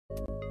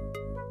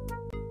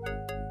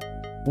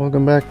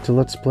Welcome back to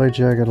Let's Play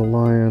Jagged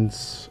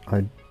Alliance.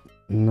 I'm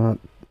not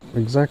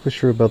exactly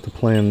sure about the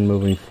plan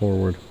moving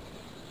forward.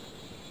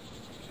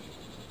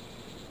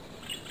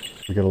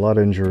 We got a lot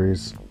of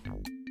injuries.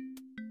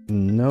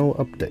 No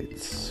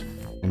updates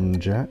from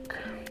Jack.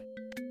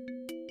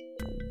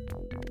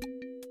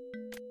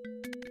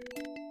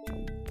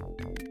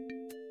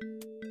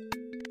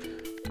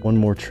 One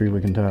more tree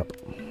we can tap.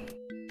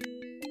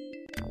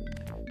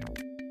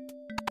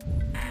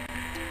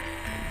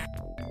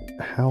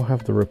 How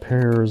have the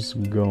repairs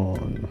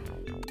gone?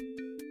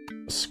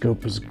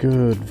 Scope is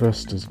good,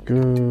 vest is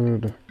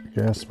good,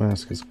 gas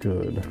mask is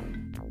good.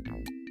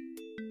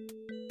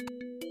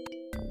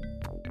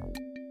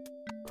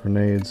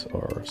 Grenades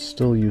are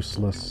still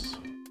useless.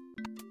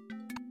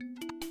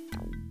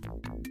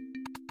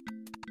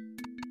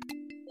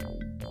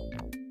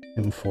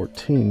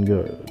 M14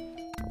 good,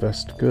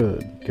 vest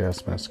good,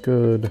 gas mask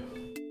good.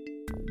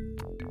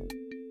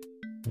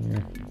 Yeah.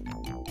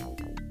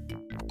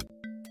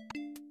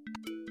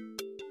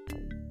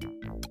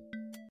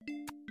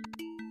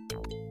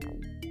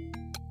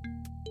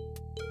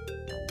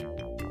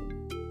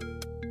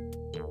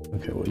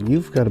 Okay, well,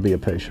 you've got to be a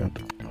patient.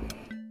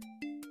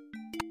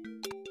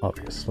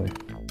 Obviously.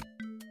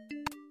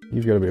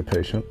 You've got to be a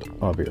patient,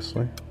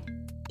 obviously.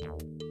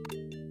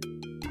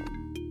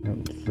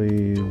 That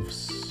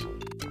leaves...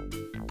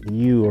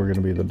 you are going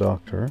to be the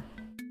doctor.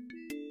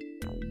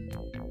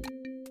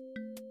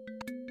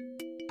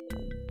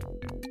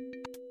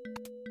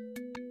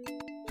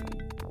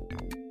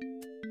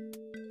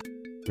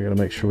 We gotta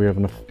make sure we have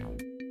enough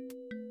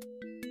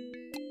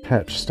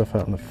patch stuff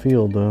out in the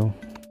field, though.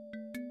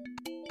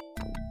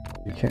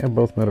 You can't have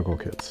both medical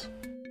kits.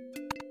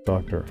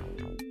 Doctor.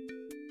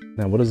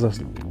 Now, what is this?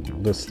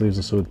 This leaves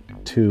us with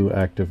 2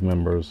 active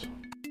members.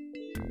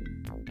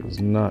 Is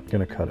not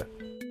gonna cut it.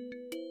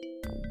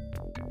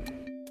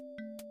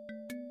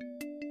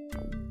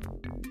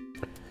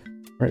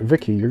 Alright,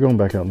 Vicky, you're going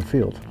back out in the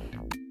field.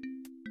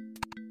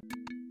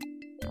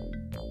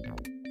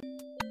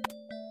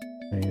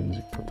 And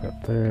you put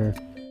that there.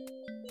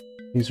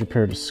 He's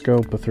repaired a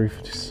scope, a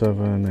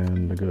 357,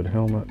 and a good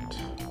helmet.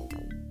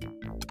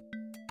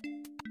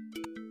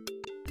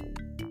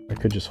 I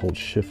could just hold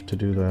shift to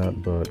do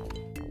that, but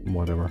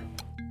whatever.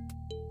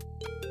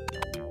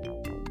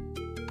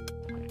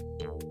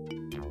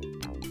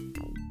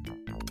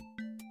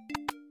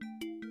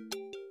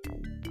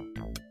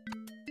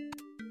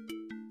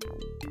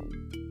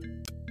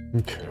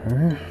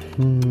 Okay.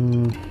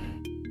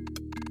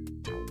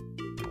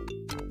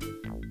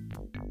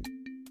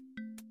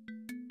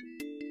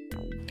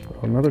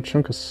 Another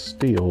chunk of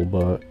steel,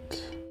 but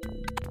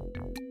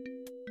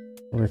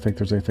I don't think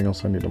there's anything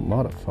else I need to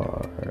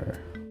modify.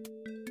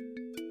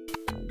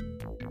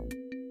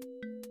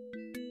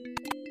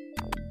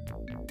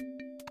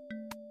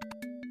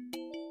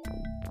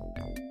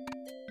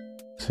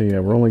 So yeah,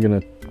 we're only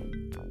gonna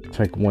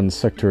take 1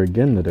 sector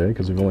again today,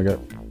 because we've only got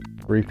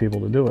 3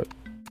 people to do it.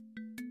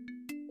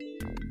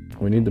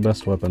 We need the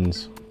best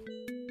weapons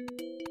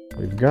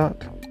we've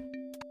got.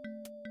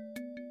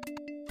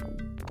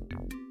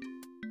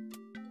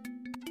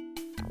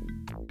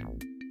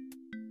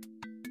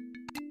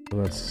 So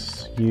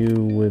that's you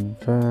with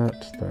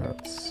that,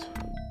 that's...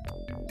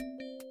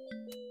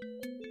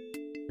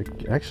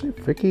 Actually,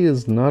 Vicky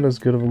is not as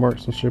good of a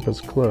marksmanship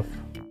as Cliff.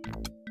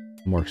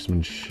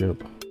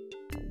 Marksmanship.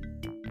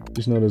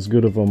 She's not as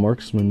good of a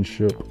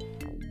marksmanship.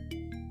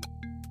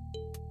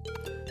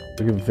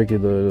 We'll give Vicky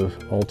the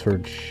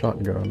altered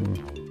shotgun.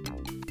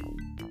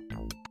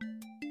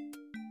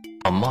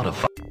 A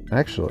modified.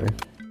 Actually,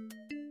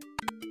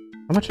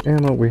 how much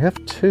ammo? We have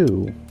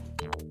 2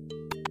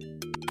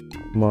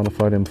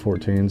 modified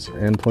M14s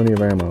and plenty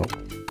of ammo.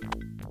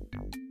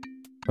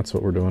 That's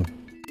what we're doing.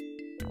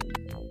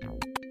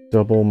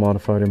 Double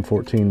modified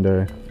M14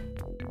 day.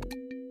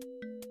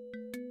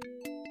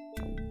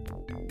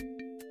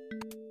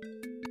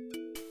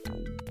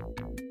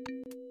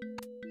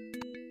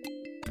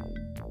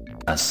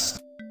 Yes.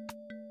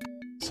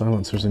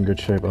 Silencer's in good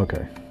shape.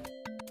 Okay.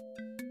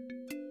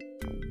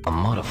 A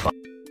modified.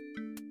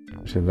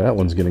 Actually, that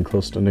one's getting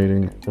close to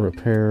needing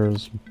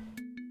repairs.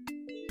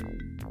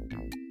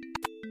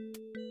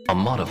 A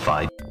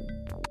modified.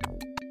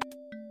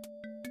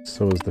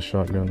 So is the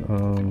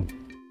shotgun.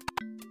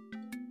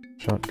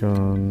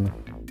 Shotgun.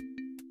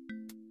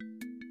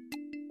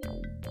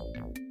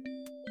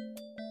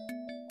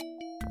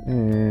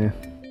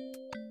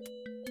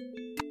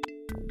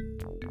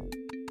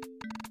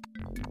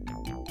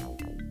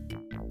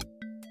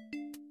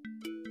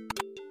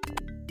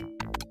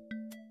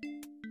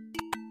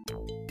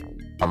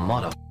 A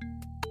modified.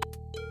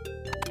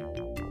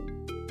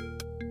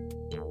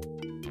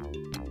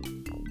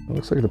 It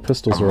looks like the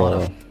pistols are all...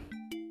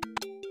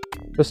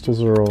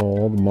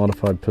 all the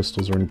modified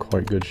pistols are in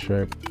quite good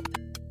shape.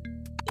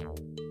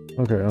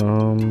 Okay,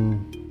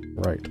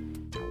 right.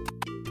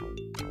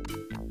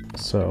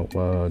 So,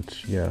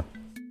 yeah.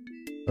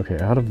 Okay,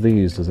 out of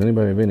these, does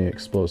anybody have any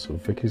explosive?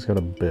 Vicky's got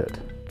a bit.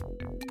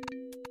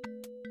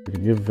 We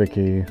could give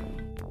Vicky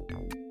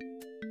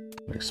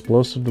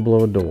Explosive to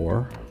blow a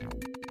door.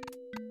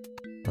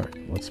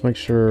 Alright, let's make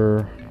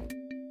sure...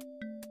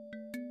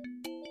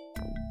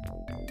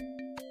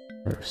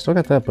 Alright, we still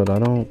got that, but I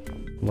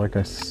don't... Like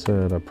I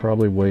said, I'd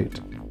probably wait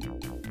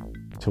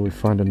till we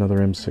find another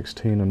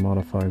M16 and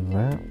modify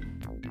that.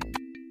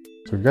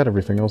 So we've got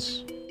everything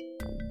else,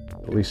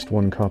 at least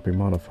one copy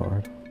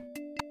modified.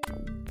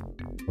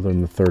 Other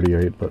than the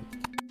 38, but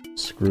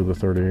screw the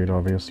 38,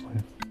 obviously.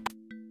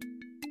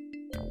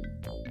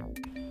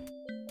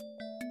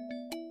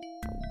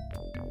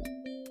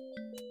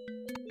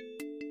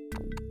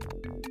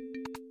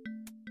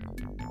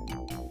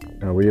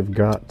 Now we have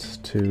got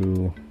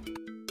to...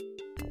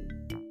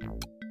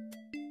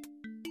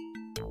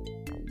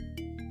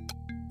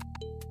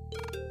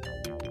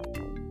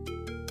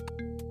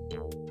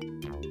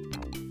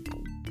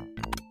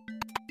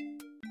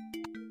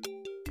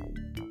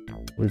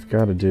 We've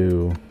got to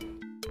do...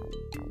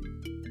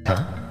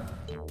 Huh?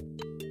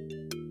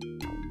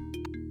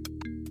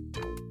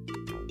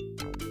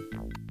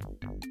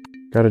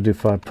 Got to do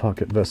 5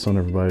 pocket vests on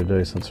everybody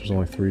today since there's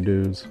only 3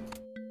 dudes.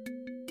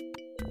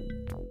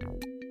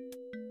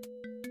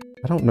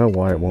 I don't know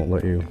why it won't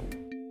let you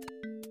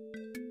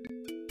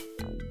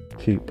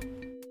keep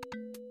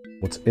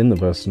what's in the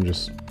vest and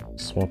just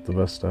swap the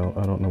vest out.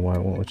 I don't know why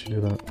it won't let you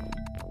do that.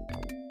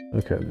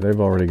 Okay, they've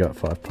already got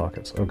 5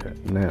 pockets. Okay,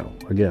 now,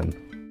 again.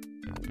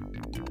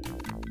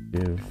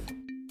 Give...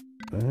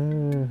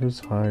 who's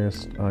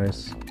highest?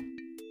 Ice.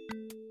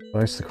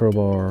 Ice the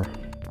crowbar.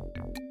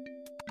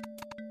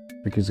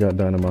 Vicky's got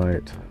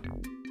dynamite.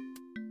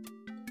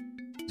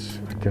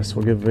 I guess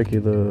we'll give Vicky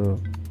the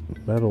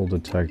metal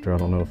detector. I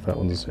don't know if that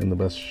one's in the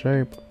best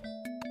shape.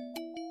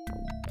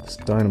 This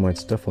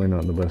dynamite's definitely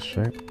not in the best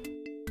shape.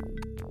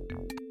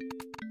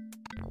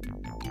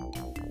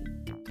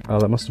 Oh,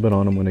 that must have been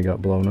on him when he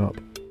got blown up.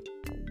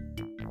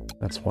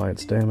 That's why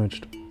it's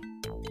damaged.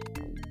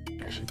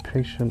 Actually,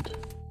 patient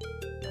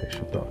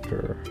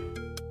doctor.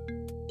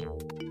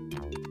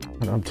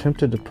 And I'm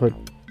tempted to put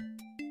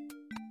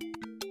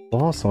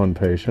boss on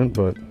patient,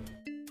 but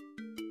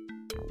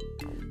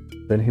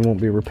then he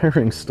won't be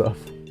repairing stuff.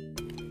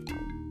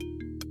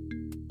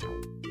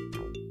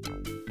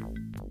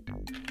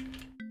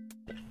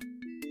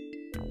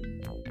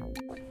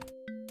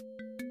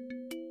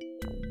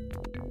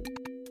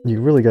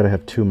 You really gotta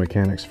have 2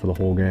 mechanics for the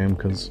whole game,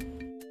 because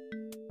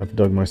I've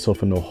dug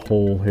myself into a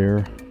hole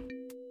here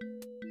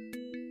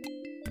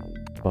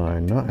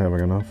by not having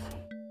enough.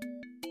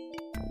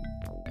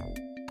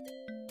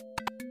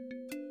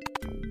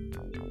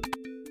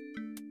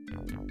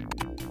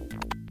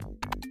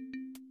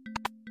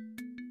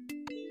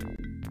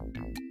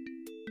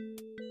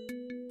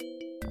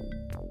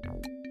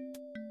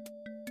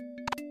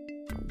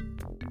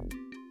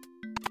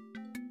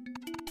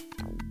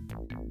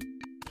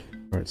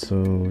 Alright,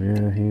 so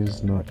yeah,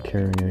 he's not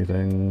carrying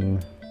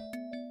anything.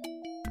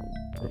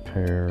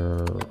 Repair,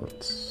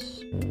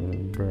 let's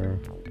repair.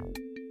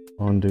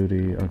 On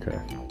duty, okay.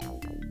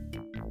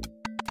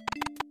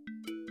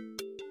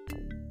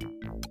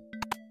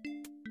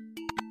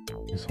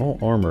 He's all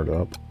armored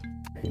up.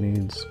 He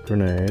needs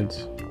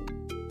grenades.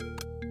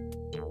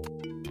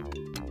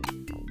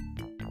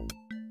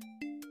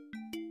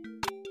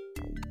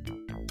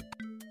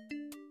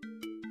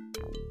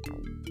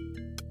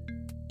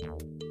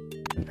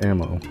 And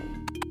ammo.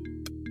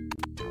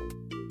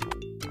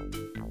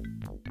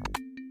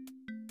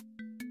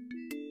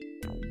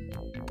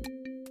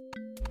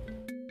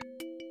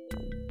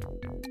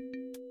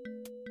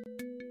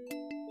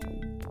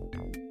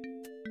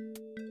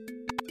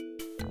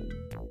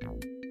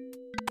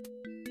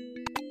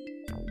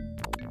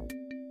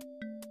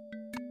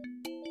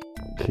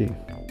 Key.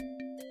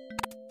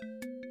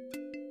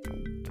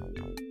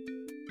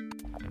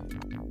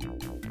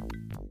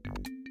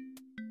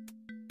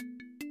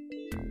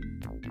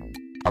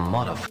 A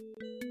modif.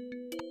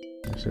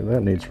 See,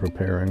 that needs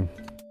repairing.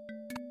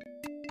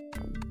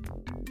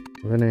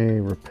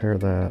 Vinny, repair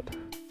that.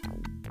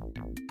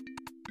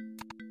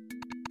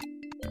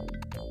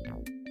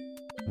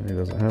 He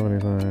doesn't have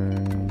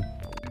anything.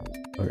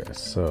 Okay,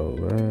 so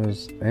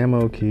there's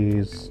ammo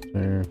keys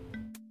there.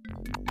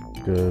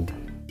 Good.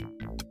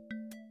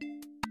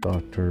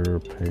 Doctor,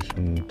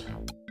 patient,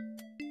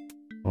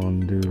 on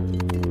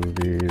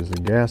duties. A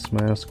gas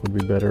mask would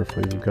be better if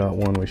we've got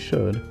one. We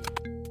should.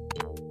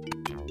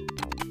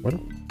 What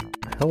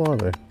the hell are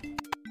they?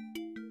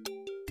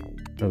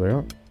 There they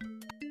are.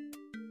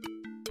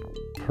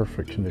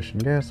 Perfect condition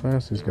gas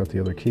mask. He's got the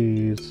other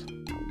keys.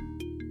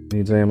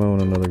 Needs ammo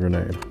and another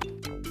grenade.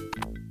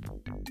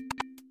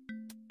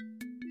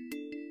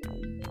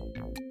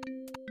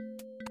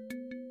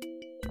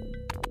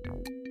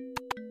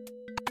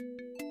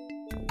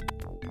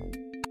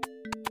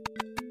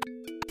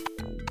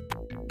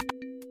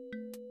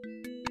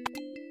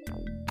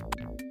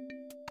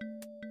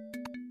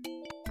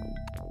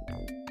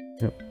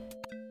 Yep.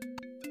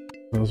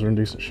 Those are in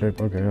decent shape.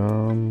 Okay,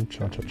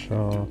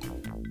 cha-cha-cha.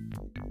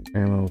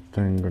 Ammo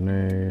thing,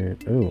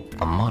 grenade. Ooh.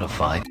 A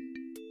modified.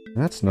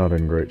 That's not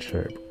in great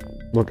shape.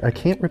 Look, I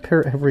can't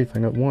repair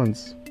everything at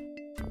once.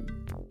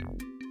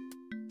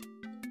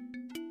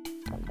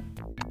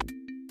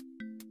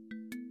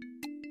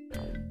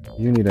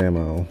 You need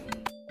ammo.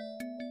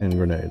 And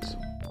grenades.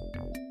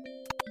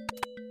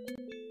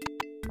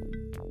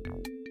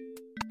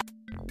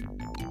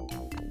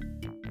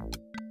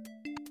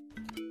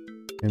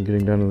 And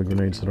getting down to the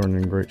grenades that aren't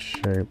in great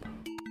shape.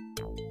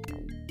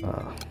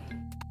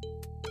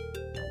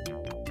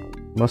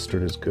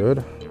 Mustard is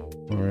good.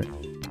 Alright.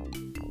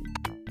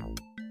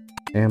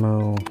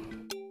 Ammo.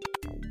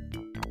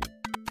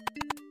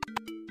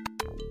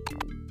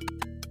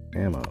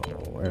 Ammo.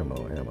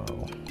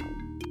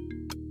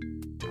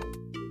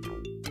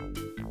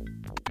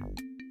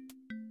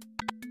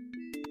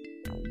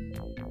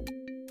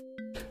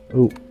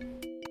 Ooh.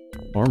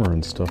 Armor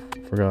and stuff.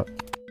 Forgot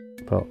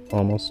about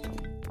almost.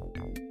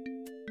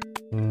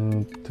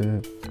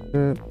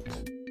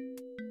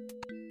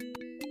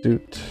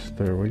 Doot.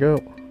 There we go.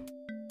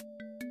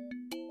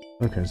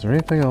 Okay, is there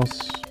anything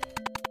else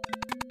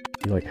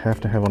you like have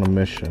to have on a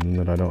mission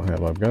that I don't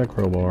have? I've got a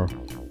crowbar.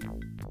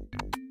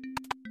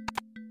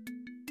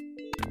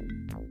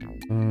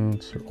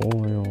 It's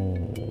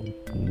oil.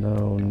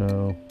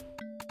 No.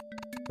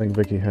 I think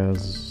Vicky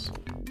has.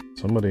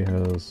 Somebody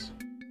has.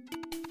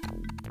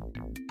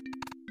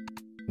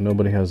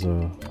 Nobody has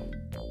a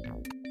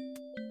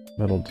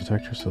metal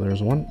detector, so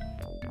there's one.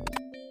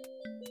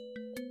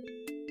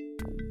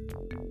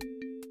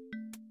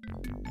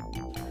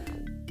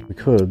 We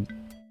could.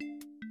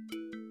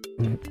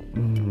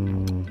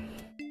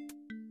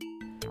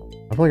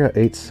 I've only got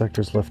 8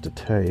 sectors left to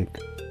take.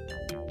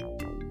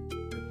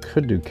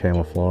 Could do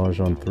camouflage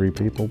on 3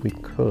 people. We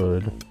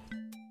could.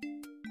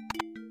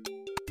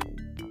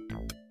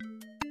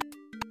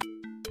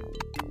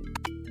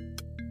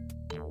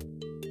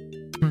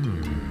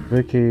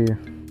 Vicky.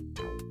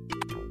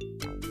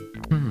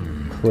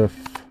 Cliff.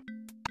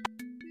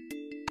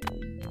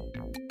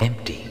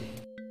 Empty.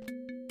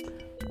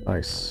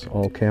 Nice.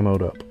 All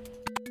camoed up.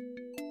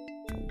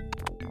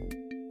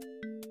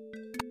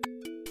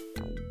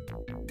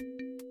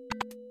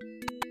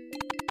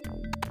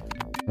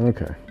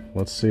 Okay.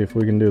 Let's see if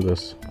we can do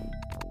this.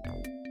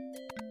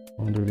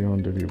 On duty,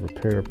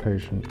 repair,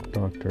 patient,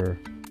 doctor,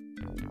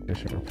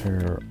 patient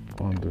repair,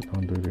 on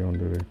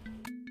duty.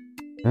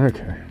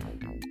 Okay.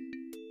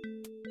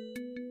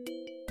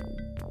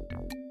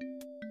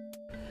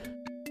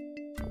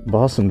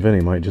 Boss and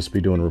Vinny might just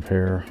be doing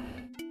repair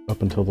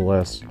up until the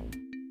last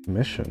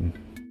mission.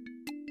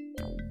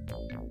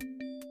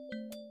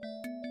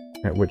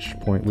 At which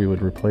point we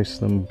would replace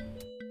them.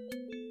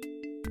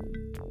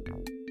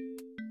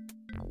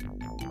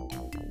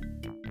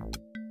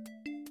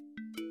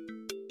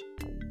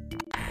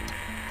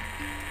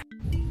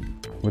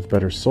 With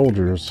better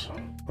soldiers.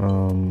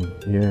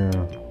 Yeah.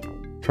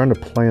 Trying to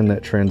plan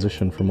that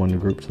transition from one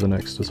group to the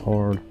next is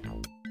hard.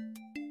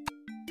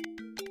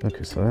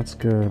 Okay, so that's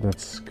good,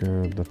 that's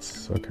good,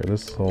 okay,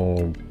 this is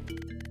all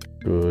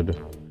good.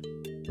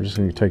 We're just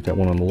gonna take that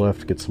one on the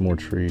left, get some more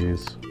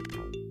trees.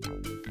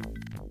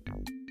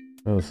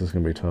 Oh, this is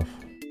gonna be tough.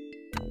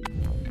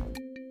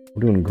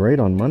 We're doing great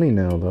on money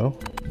now, though.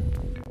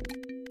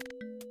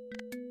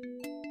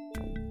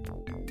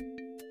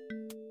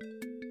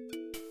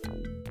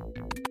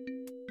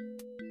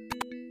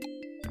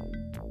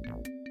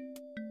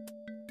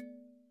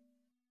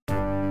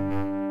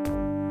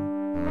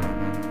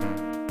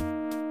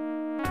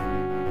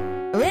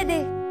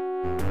 Ready.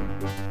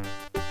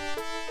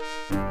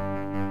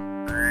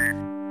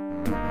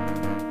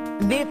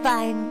 Be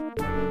fine.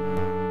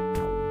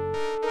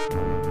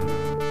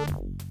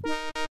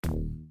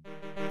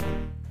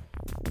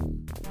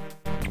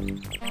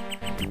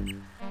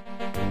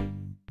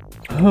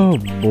 Oh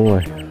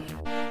boy.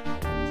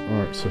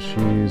 Alright, so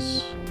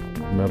she's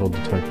metal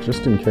detect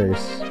just in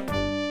case.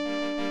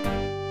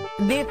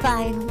 Be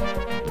fine.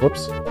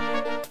 Whoops.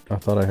 I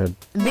thought I had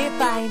Be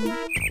fine.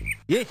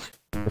 Yes.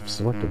 If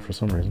selected for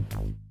some reason.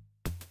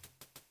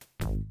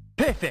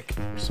 Perfect.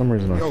 For some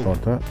reason I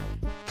thought that.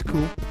 It's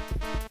cool.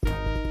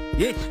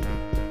 Yes.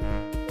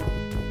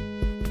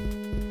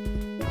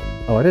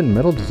 Oh, I didn't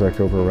metal detect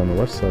over around the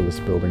left side of this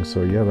building,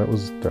 so yeah, that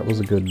was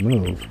a good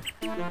move.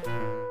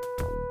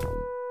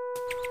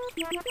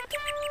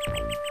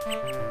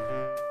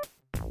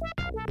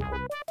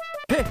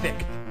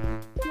 Perfect.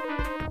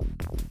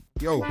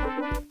 Yo.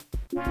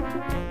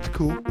 It's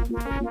cool.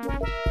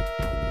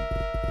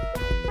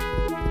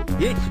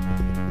 Yes.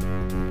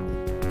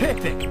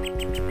 Perfect.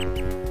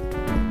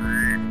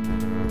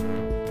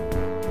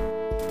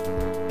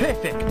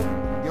 Perfect.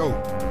 Yo.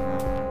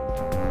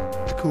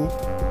 It's cool.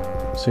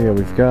 So yeah,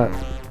 we've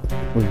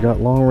got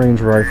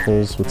long-range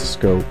rifles with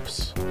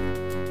scopes.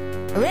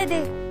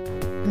 Ready.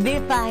 Be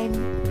fine.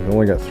 We've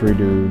only got 3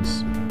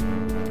 dudes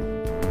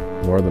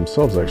who are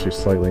themselves actually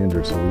slightly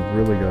injured, so we've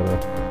really gotta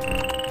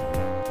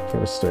try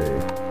to stay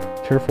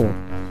careful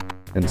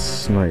and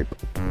snipe.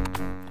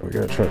 We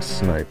gotta try to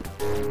snipe.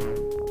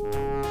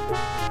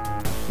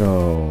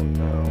 Oh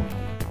no.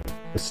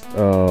 This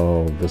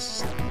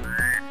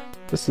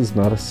is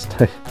not a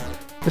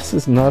this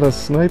is not a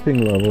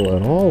sniping level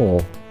at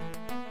all.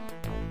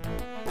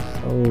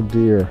 Oh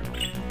dear.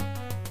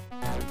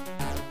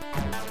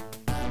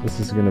 This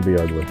is gonna be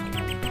ugly.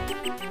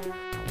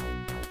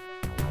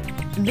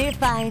 Be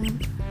fine.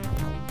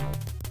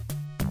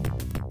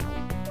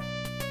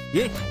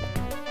 Yes.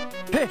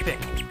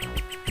 Perfect.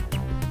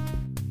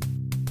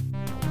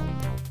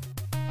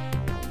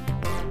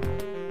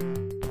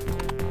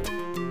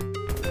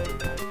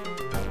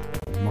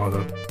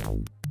 Mother.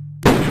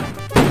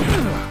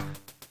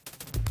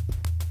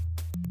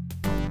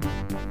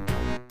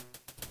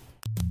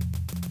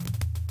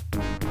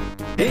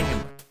 Hit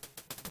him.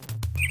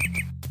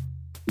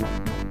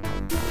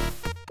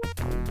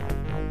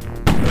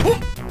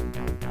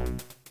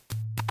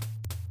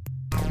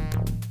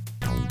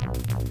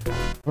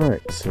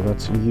 Alright, so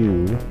that's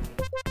you.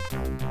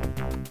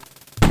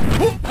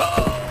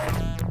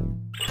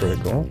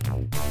 Critical.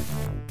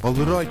 All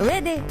right.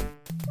 Ready.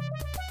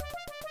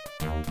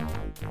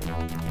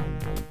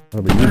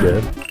 Oh, but you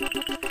did.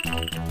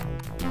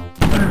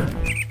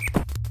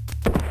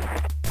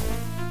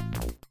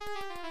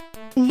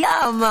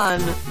 Yeah,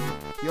 man.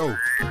 Yo,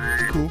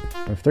 it's cool.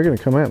 If they're gonna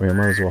come at me, I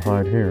might as well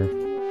hide here.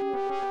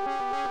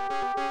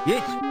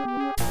 Yes.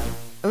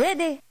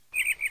 Ready.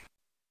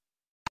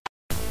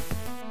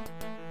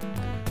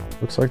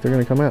 Looks like they're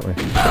gonna come at me.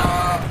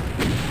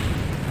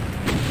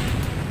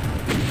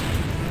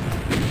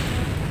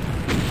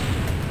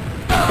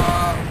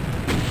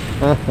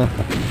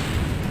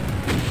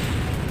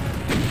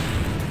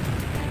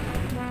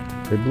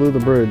 They blew the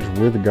bridge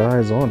with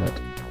guys on it.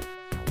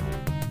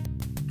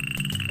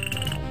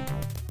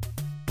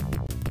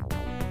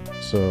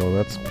 So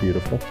that's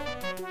beautiful.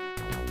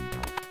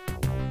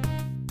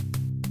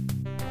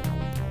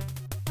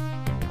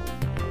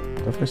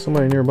 Definitely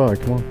somebody nearby,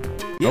 come on.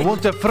 I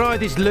want to fry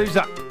this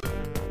loser.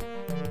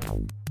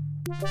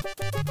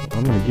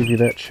 I'm gonna give you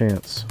that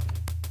chance.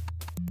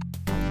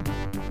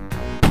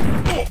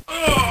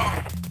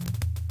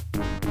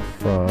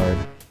 Fried.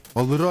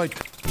 All right.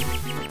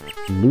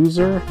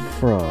 Loser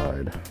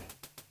fried.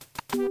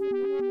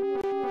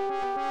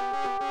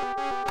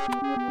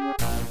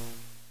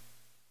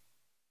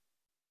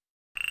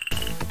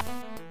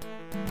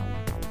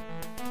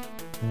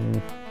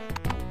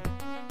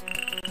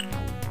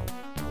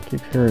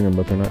 Keep hearing them,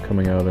 but they're not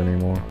coming out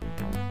anymore.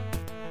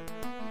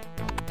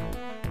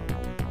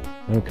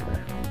 Okay.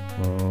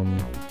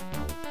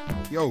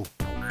 Yo.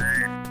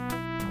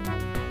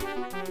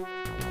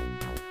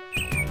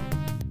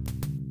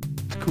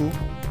 It's cool.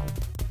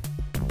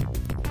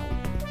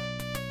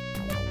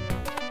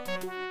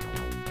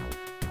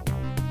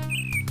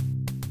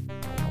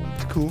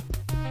 It's cool.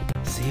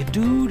 See a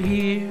dude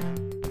here.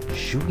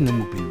 Shooting him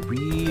would be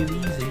real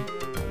easy.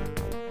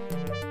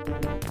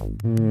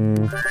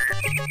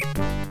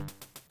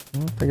 I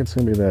don't think it's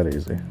gonna be that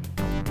easy. I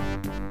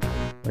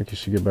think you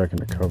should get back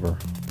into cover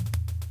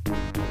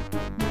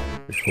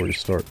before you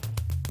start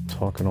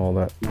talking all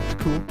that. It's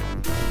cool.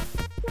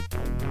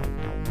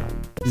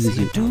 Easy.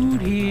 See a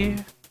dude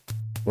here.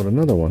 What,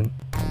 another one?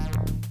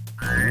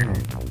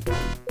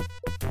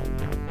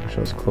 Wish I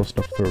was close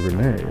enough to throw a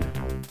grenade.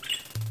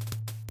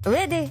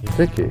 Ready.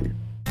 Vicky,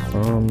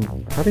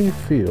 how do you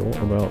feel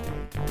about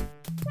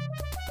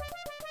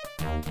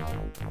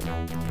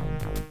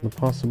the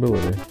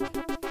possibility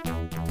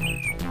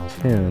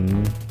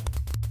 10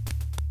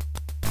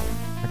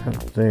 I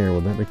got there,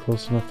 would that be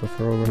close enough to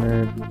throw a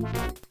grenade?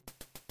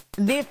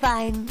 Be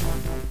fine.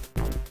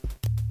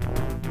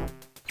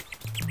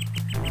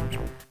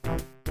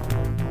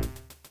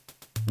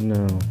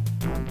 No.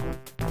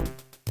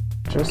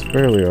 Just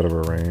barely out of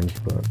her range,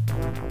 but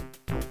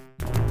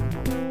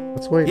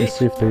let's wait and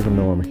see if they even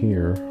know I'm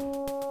here.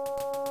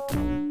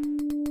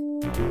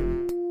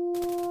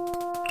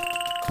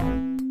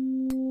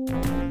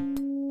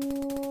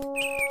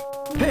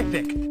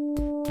 Perfect.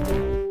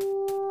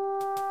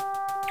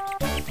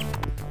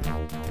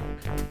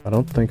 I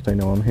don't think they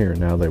know I'm here.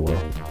 Now they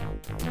will.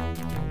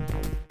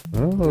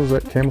 Oh, is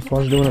that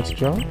camouflage doing its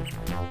job?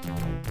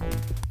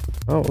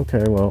 Oh,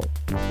 okay, well,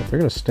 if they're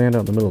gonna stand out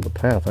in the middle of the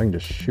path, I can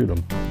just shoot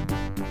them.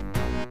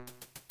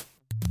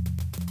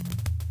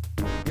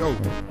 Yo.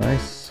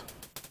 Nice.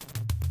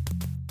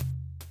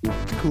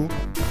 It's cool.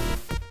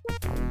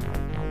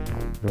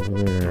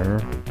 Over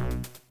there.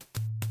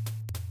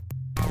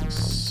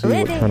 See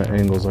Ready. what kind of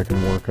angles I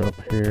can work up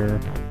here.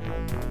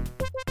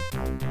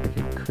 I think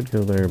it could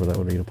go there, but that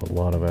would eat up a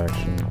lot of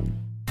action.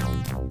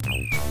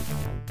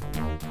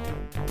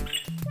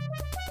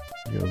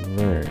 Go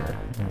there.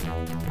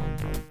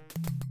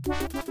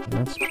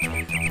 That's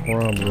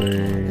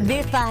probably...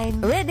 Be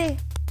fine. Ready.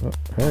 Oh,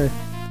 hey.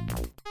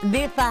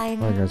 Be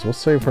fine. Alright guys, we'll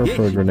save her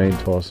for a grenade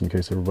toss in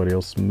case everybody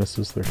else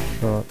misses their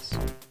shots.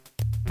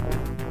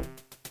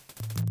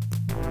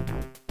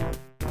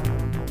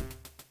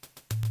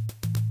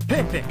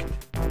 Perfect.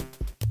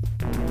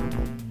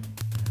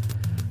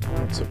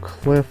 That's a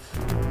cliff.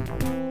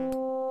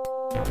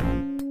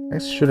 I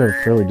should have a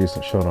fairly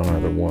decent shot on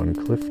either one.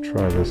 Cliff,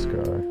 try this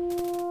guy.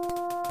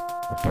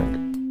 I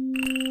think.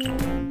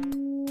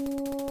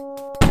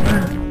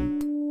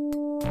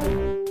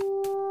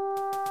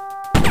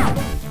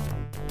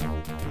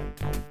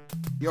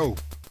 Yo.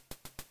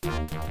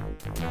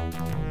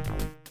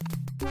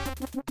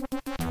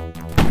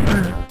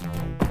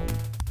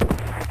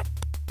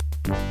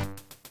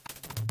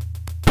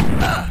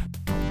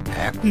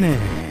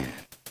 Man.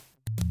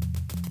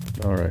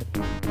 Alright.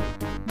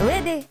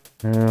 Ready.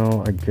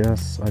 Now, I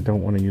guess I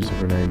don't want to use a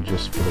grenade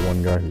just for the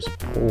one guy who's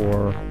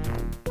poor.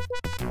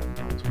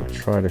 So we'll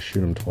try to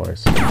shoot him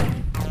twice.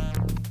 And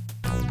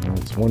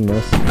it's one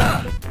miss.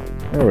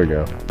 There we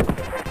go.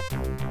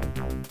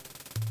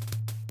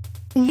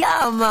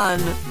 Yeah, man.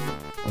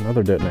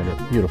 Another detonator.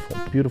 Beautiful,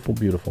 beautiful,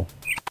 beautiful.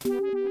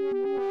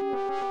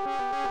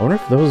 I wonder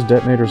if those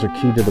detonators are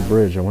key to the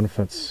bridge. I wonder if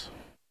that's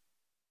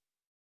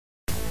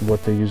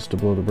what they used to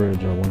blow the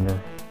bridge, I wonder.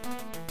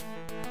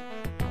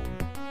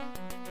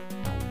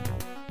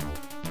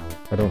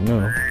 I don't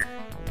know.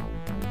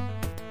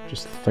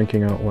 Just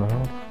thinking out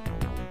loud.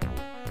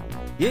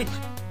 Yes.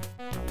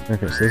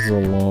 Okay, so this is a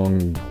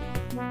long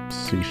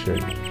C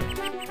shape.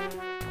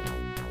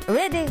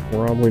 Ready.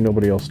 Probably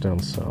nobody else down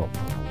south.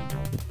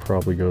 We'll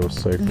probably go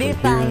safely Be here.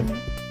 fine.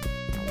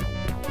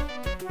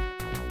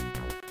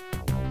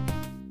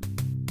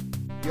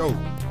 Yo.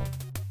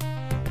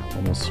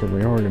 Almost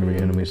certainly are going to be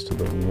enemies to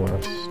the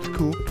west. It's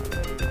cool.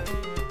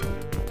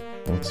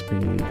 Let's be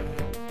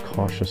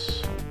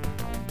cautious.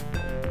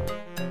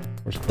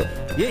 Where's Cliff?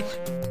 Yes.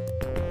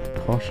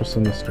 Cautious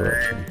in this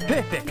direction.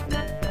 Perfect.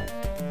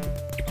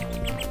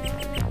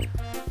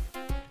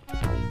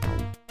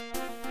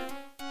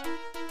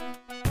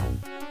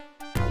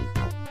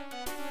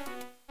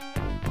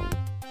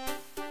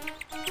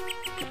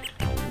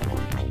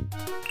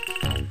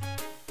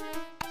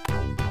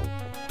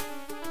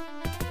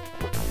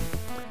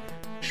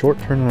 Short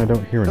turn and I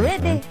don't hear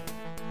anything. Ready.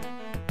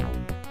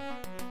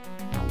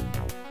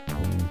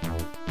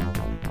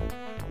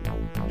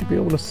 Would you be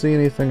able to see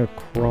anything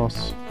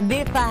across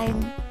Be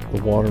fine.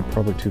 the water?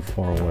 Probably too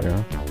far away,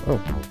 huh?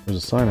 Oh, there's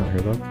a sign out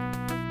here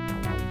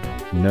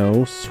though.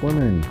 No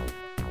swimming.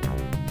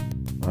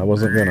 I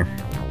wasn't gonna.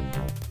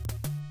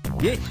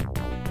 Yes.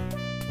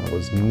 I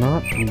was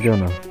not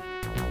gonna.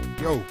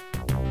 Yo.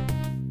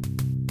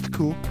 It's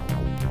cool.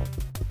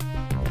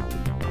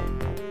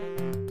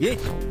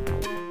 Yes.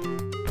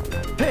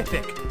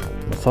 Perfect.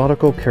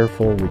 Methodical,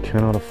 careful, we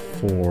cannot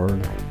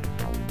afford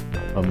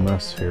a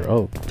mess here.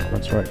 Oh,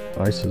 that's right.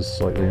 Ice is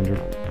slightly injured.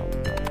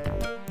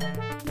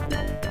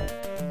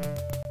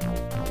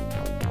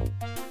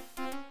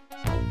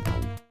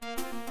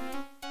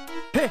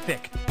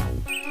 Perfect.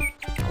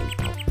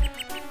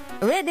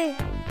 Ready.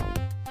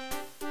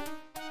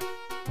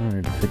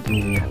 Alright,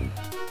 50.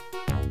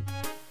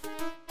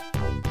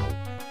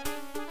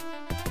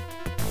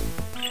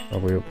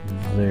 Probably up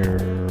there.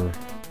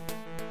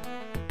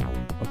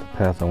 Not the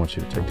path I want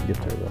you to take to get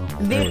there, though.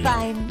 There we Be go.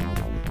 fine.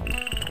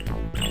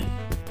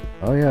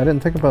 Oh yeah, I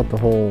didn't think about the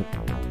whole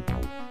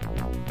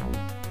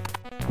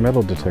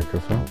metal detector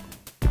thing.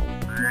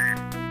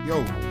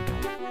 Yo.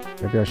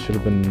 Maybe I should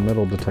have been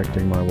metal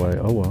detecting my way.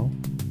 Oh well.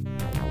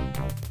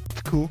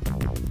 It's cool.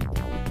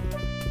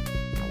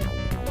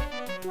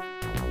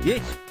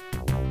 Yes.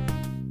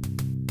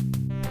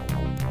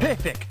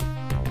 Perfect.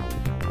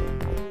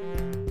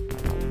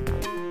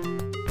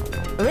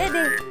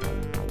 Ready.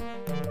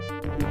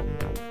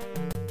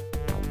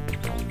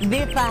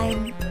 Be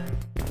fine.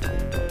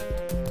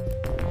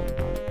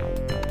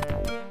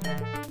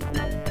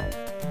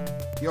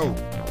 Yo.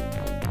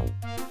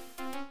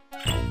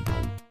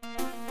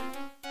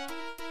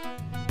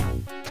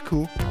 It's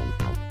cool.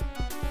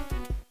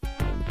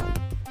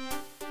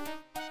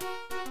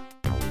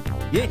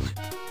 Yes.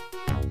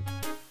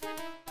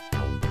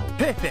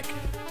 Perfect.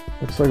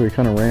 Looks like we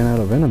kind of ran out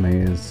of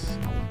enemies.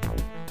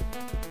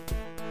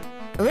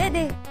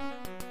 Ready.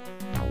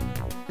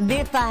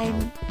 Be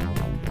fine.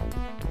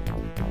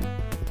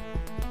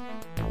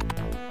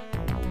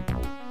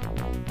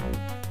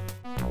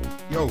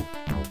 Yo.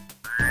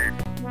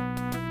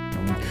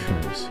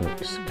 Okay, so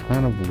it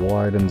kind of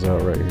widens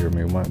out right here.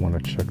 We might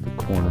want to check the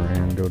corner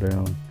and go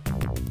down.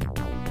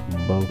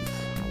 Both.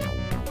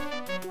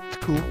 It's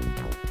cool.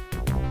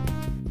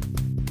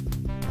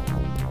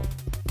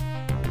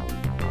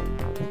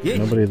 Yes.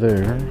 Nobody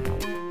there.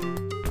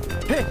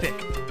 Perfect.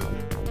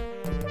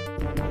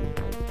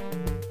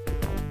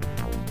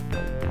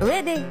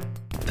 Ready.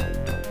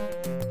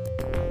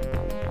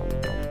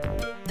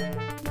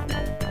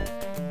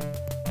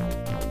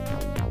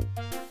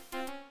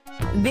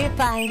 Be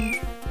fine.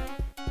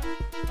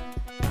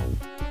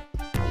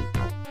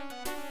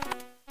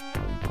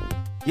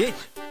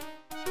 Yes.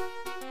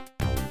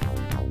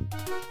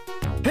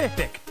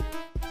 Perfect.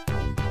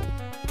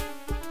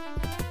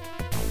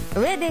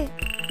 Ready.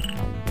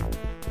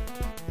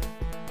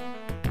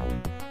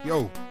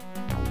 Yo.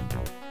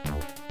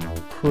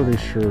 Pretty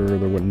sure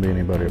there wouldn't be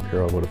anybody up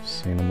here. I would have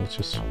seen them. Let's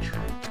just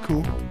It's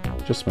cool.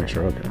 make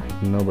sure. Okay,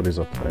 nobody's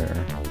up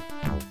there.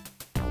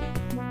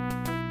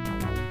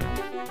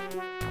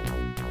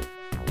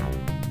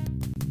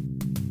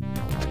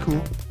 It's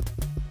cool.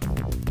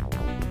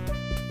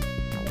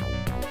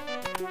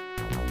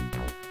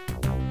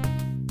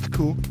 It's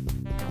cool.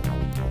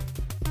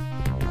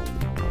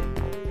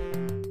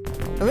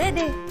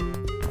 Ready.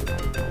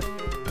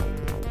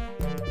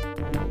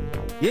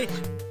 Yes.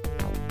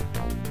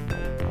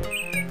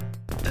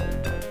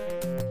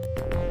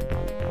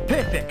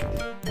 Perfect.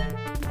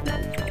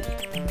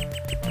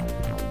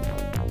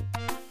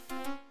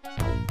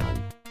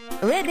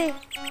 Ready.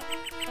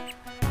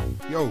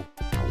 Yo.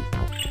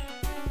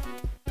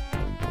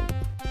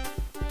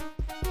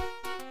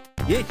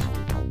 Yes.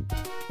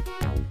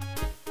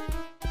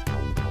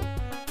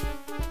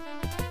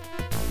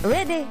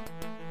 Ready.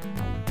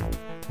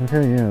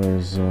 Okay, yeah,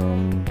 there's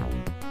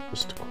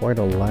just quite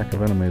a lack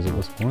of enemies at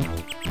this point.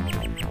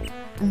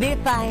 Be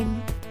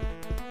fine.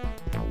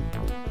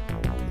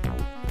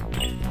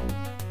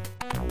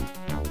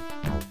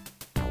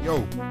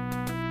 Yo.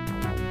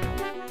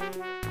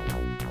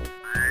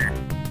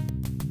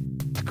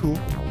 It's cool.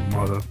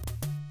 Mother.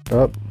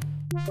 Up.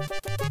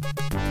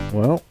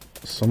 Well,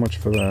 so much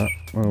for that.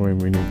 Oh, wait,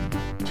 we need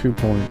 2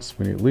 points.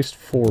 We need at least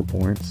 4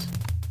 points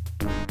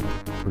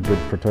for good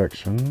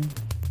protection.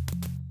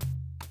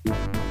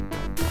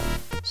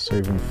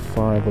 Saving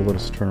 5 will let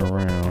us turn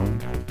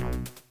around.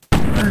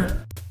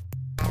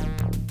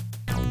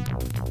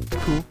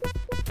 Cool.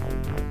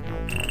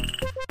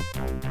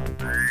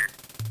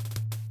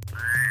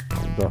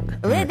 Duck.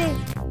 Ready.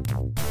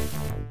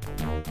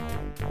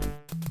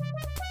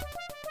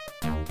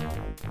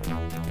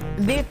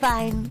 Be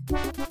fine.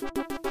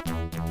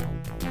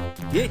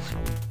 Yes.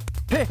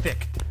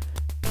 Perfect.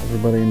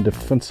 Everybody in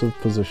defensive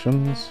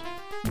positions.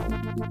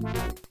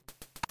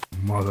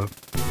 Mother.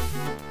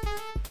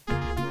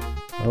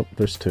 Oh,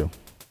 there's 2.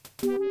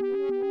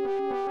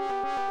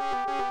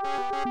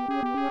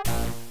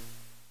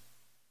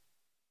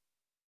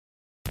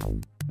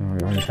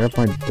 Alright, I have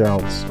my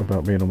doubts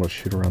about being able to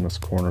shoot around this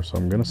corner, so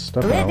I'm gonna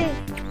step Ready. out.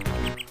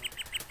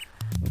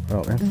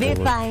 Oh, and Be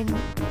forward. fine.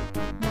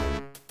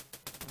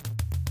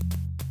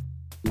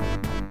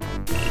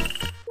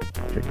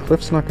 Okay,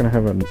 Cliff's not gonna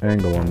have an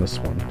angle on this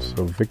one,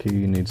 so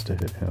Vicky needs to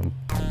hit him.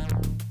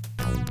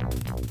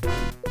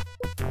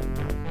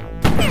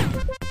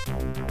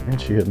 And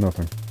she hit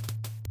nothing.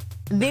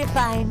 Be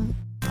fine.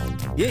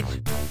 Yes.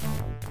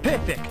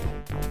 Perfect.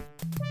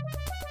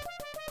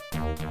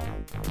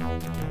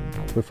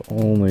 Cliff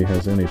only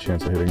has any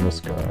chance of hitting this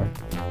guy.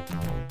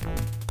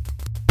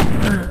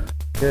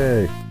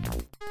 Yay!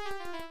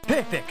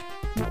 Perfect.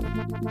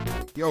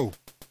 Yo.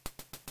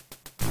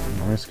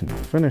 Nice, can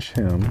finish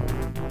him.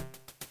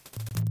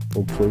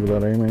 Hopefully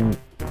without aiming.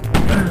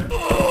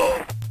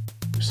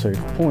 Save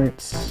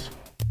points.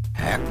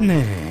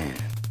 Happening.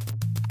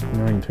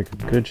 Now I can take a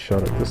good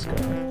shot at this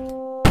guy.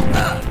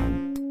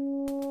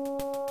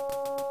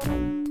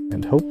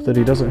 And hope that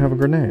he doesn't have a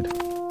grenade.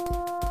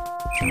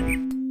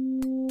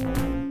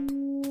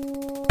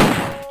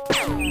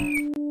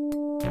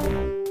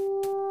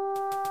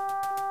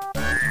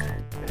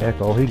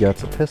 Heck, all he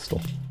got's a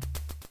pistol.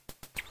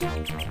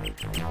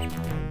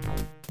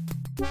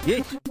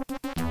 Yes.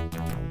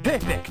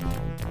 Perfect.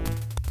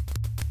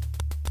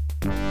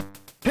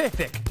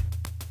 Perfect.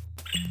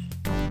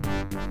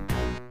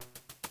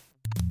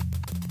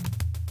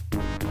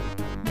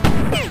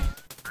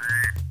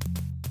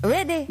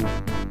 Ready.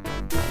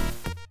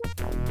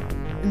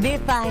 Be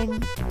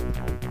fine.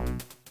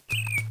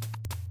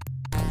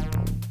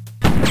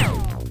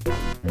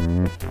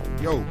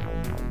 Yo.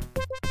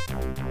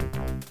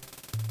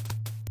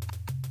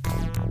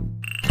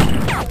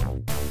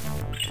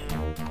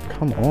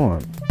 Come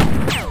on.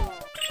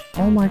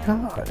 Oh my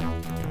god.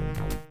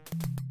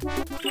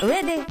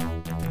 Ready.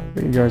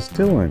 What are you guys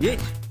doing?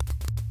 Yes.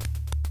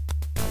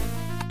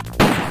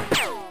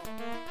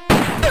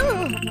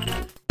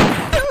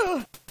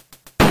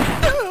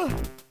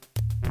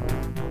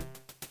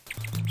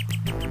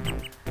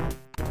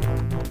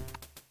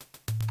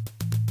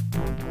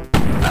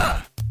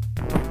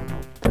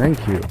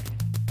 Thank you.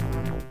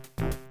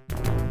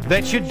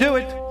 That should do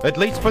it, at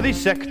least for this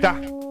sector.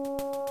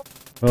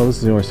 Well, this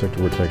is the only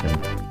sector we're taking.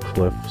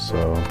 Cliff,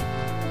 so...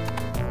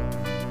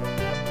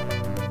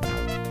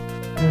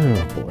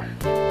 Oh boy.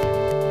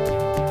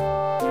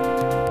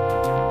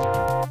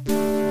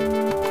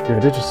 Yeah, I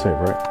did just save,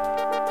 right?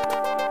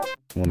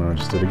 Well, no, I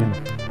just did again.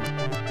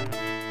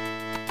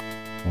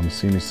 Want to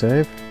see me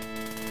save?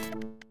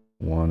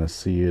 Want to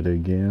see it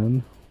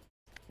again?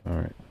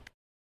 Alright.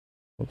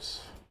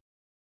 Whoops.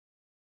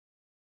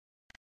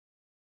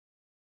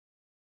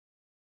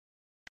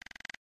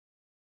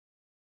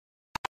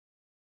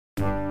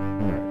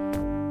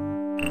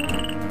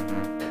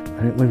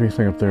 I didn't leave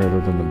anything up there other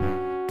than the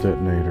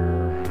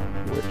detonator,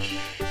 which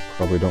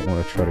probably don't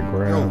want to try to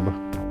grab.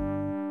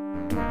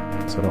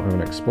 So I don't have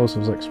an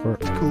explosives expert.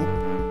 Cool.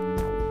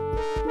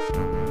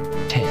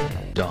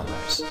 $10.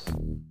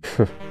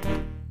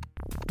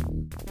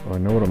 I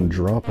know what I'm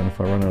dropping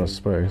if I run out of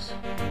space.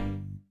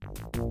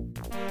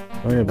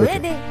 Oh yeah, Vicky.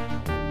 Ready.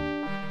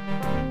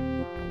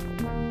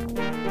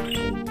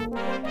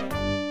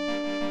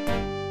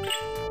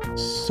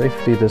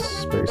 Safety this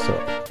space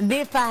up.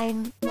 Be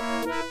fine.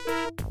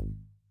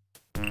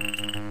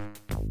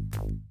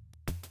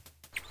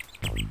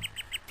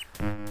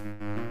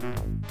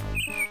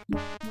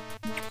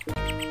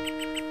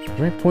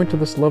 Is there any point to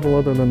this level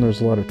other than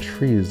there's a lot of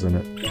trees in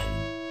it?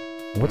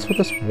 What's with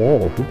this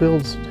wall? Who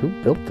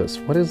built this?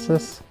 What is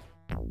this?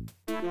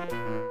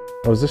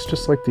 Oh, is this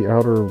just like the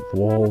outer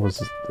wall? Is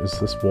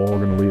this wall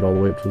gonna lead all the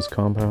way up to his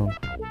compound?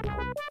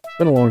 It's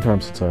been a long time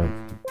since I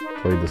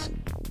played this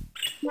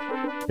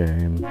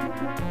game.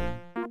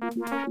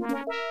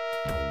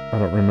 I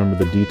don't remember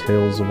the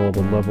details of all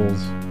the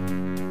levels.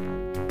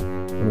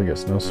 I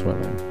guess no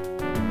swimming.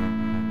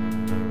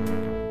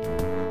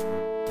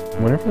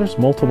 Whenever there's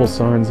multiple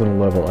signs in a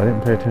level, I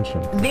didn't pay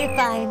attention. Be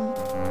fine.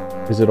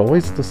 Is it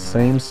always the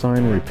same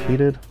sign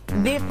repeated?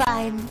 Be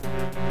fine.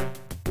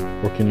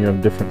 Or can you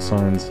have different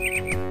signs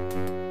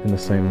in the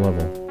same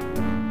level?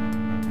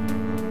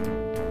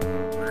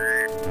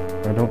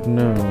 I don't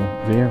know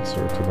the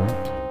answer to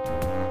that.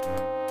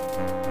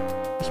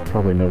 There's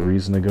probably no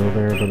reason to go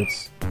there, but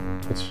it's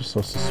just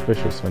so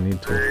suspicious. I need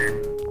to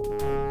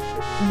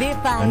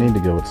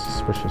go. It's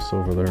suspicious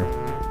over there.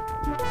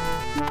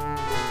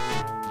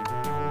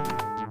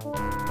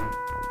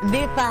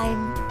 Be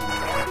fine.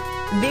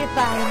 Be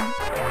fine.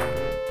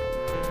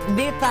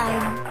 Be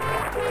fine.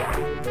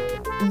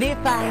 Be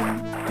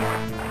fine.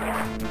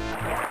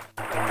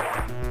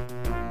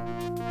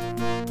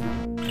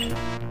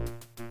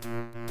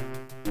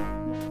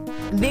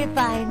 Be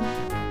fine.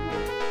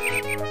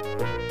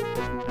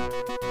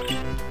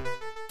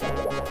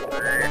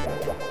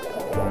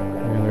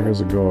 And there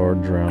goes a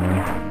guard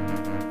drowning.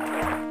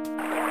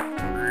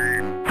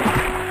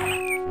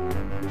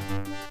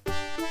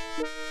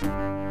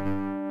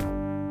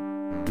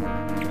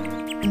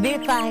 Be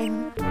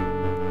fine.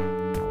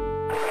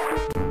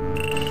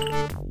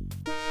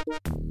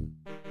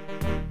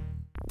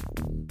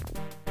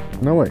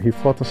 No, wait, he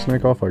fought the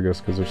snake off, I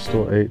guess, because there's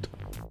still 8.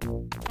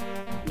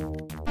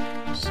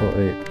 Still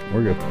 8.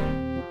 We're good.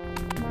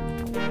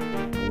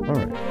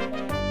 Alright.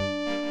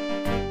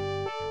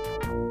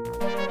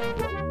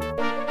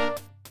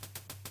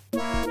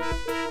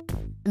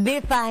 Be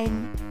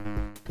fine.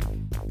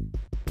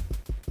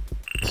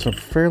 So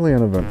fairly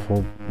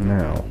uneventful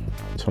now.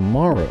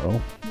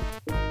 Tomorrow,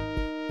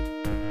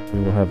 we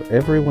will have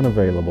everyone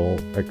available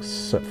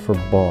except for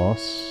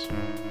Boss,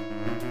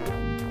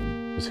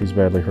 because he's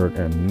badly hurt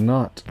and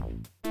not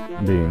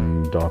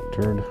being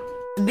doctored.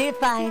 Be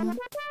fine.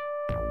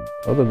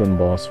 Other than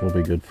Boss, will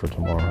be good for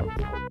tomorrow.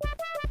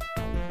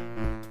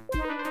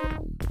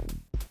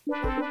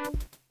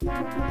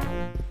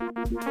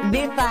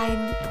 Be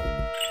fine.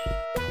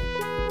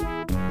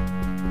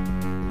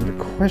 The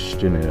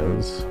question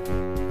is,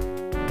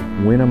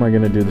 when am I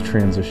going to do the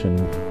transition?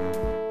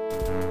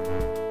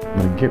 I'm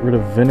going to get rid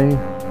of Vinny.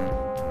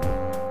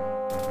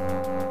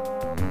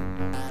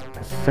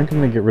 I think I'm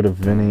going to get rid of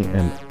Vinny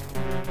and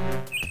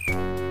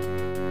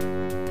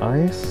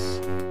Ice.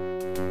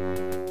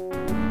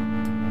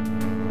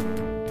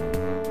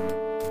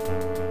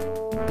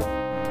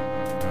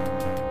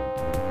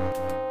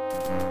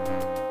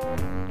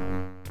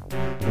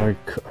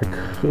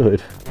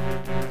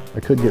 I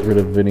could get rid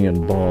of Vinny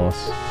and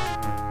Boss.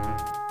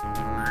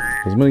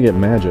 Because I'm going to get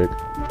Magic.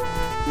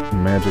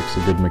 Magic's a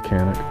good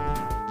mechanic.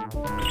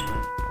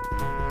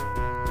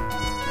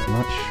 I'm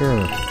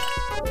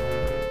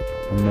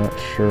not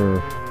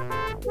sure.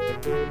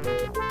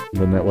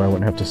 Then that way I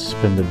wouldn't have to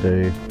spend a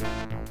day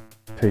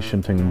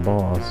patienting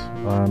Boss.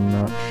 I'm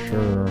not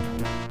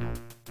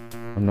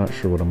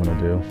sure what I'm going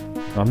to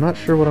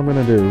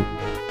do.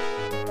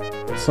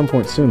 At some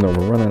point soon, though,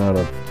 we're running out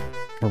of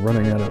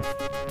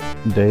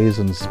days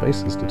and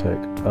spaces to take.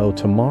 Oh,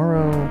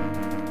 tomorrow...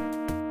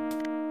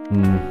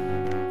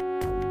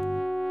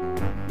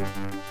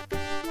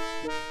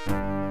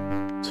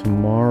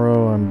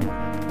 Tomorrow,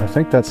 I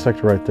think that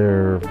sector right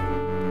there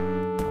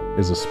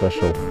is a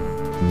special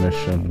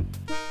mission.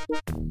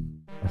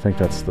 I think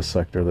that's the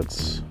sector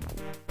that's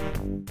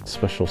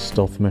special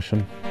stealth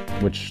mission,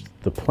 which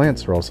the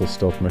plants are also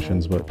stealth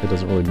missions, but it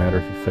doesn't really matter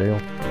if you fail.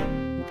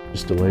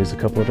 Just delays a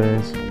couple of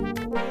days.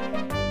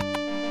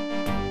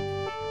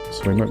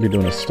 So we might be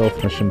doing a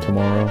stealth mission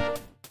tomorrow.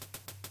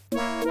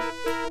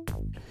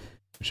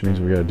 Which means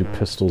we gotta do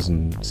pistols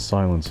and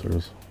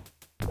silencers.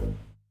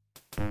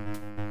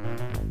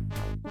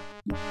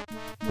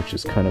 Which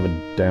is kind of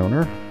a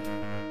downer.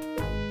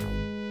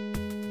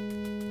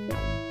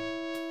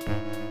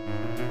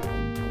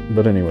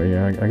 But anyway,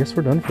 yeah, I guess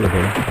we're done for the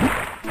day.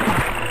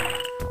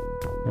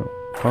 No,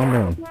 calm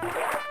down.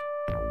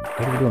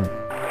 What are you doing?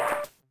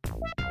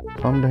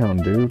 Calm down,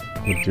 dude,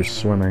 with your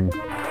swimming.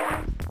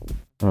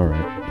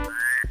 Alright.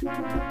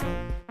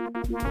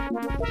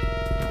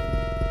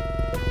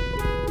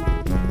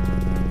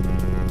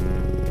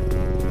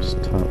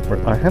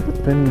 I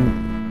haven't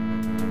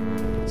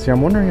been... See,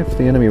 I'm wondering if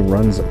the enemy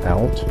runs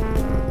out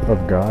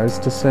of guys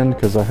to send,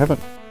 because I haven't...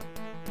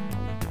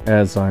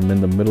 As I'm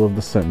in the middle of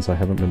the sentence, I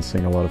haven't been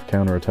seeing a lot of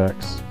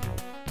counterattacks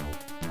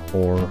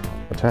or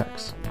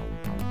attacks.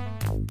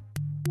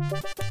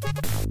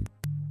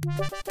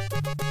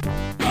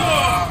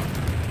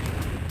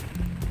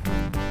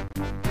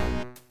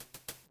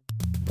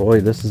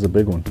 Boy, this is a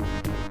big one.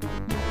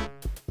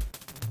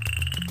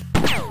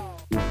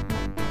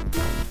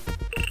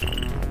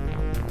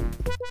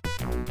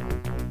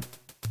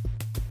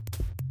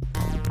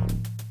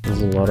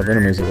 There's a lot of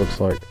enemies, it looks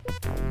like.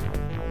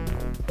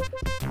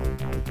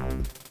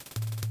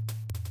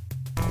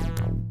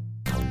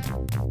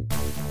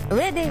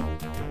 Ready.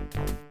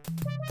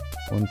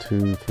 1,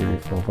 2, 3,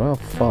 4, well,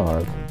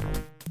 5.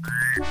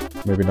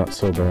 Maybe not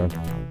so bad.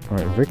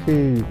 Alright,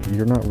 Vicky,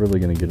 you're not really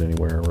gonna get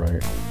anywhere,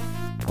 right?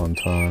 On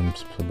time,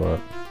 but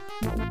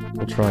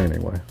we'll try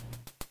anyway.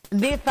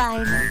 Be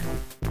fine.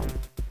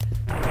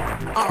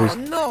 Oh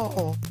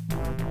no!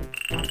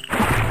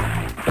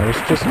 I was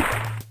just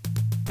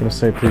gonna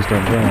say please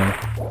don't drown.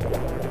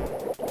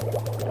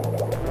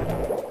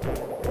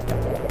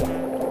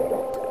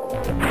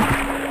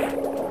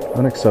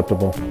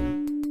 Unacceptable.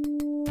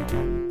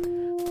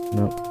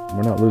 No,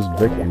 we're not losing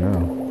Vicky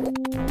now.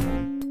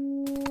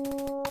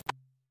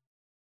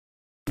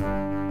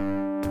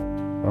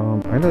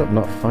 I ended up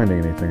not finding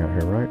anything out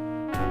here, right?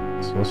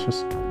 So let's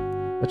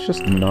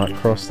just not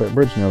cross that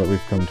bridge now that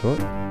we've come to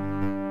it.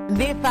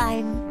 Be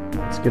fine.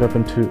 Let's get up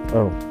into...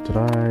 Oh, did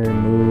I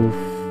move?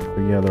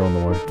 Yeah, they're on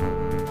the way.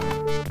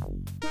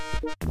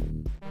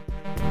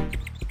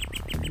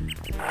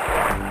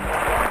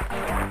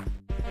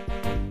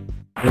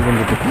 Move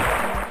into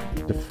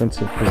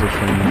defensive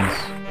positions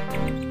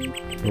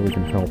where we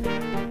can help.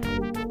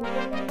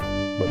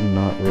 But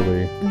not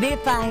really Be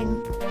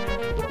fine.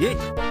 Yes.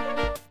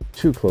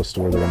 too close to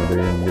where they're going to be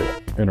and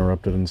get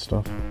interrupted and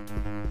stuff.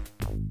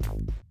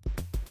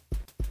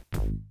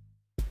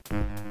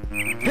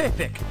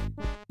 Perfect.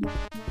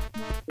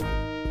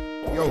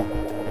 Yo.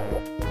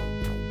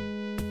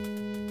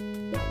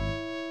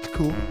 It's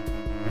cool.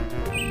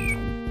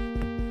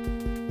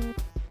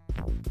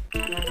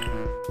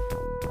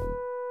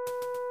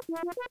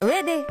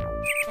 Ready.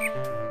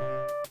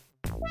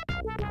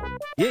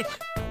 Yes.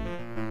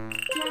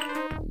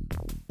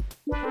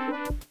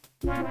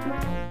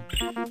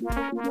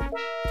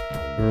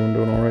 Everyone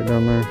doing alright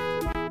down there?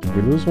 Did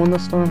we lose one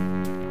this time?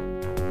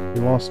 We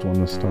lost one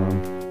this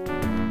time.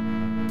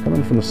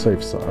 Coming from the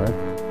safe side.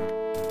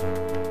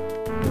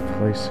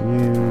 Replace you.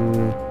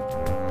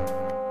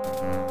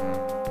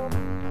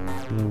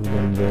 Move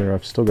in there.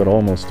 I've still got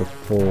almost a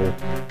full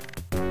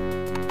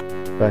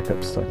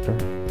backup sector.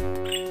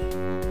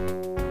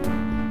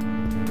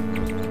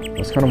 I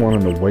was kind of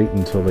wanting to wait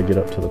until they get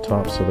up to the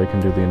top so they can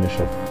do the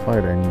initial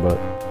fighting, but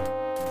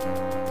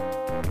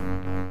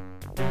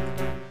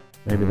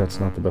maybe that's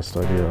not the best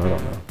idea, I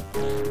don't know.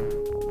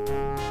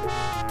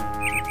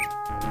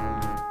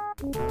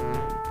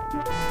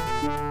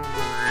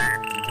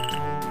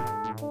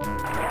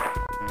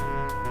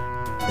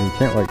 And you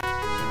can't, like,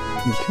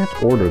 you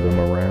can't order them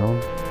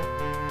around.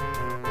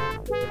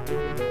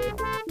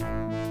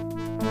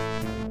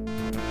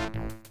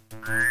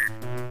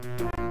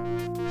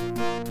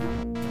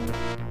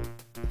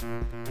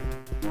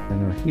 I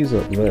know he's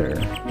up there.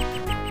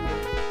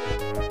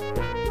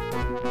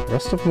 The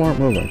rest of them aren't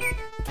moving.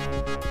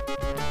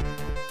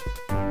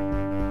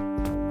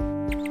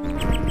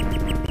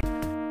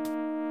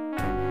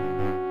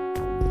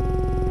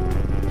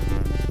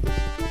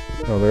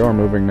 Oh, they are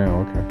moving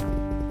now, okay.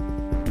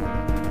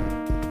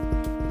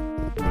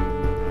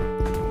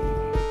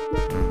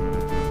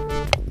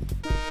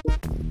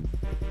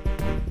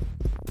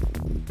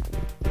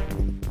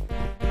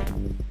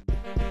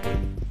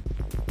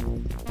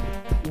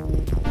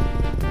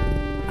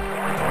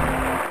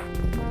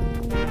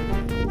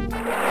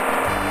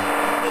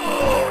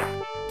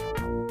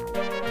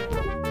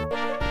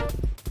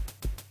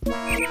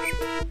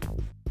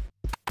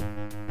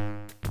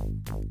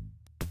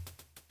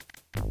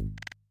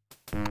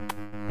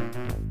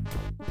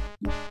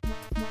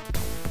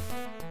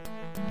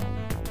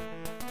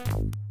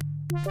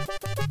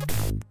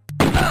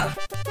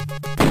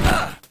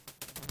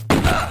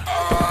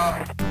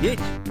 Yes.